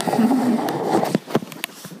 Thank you.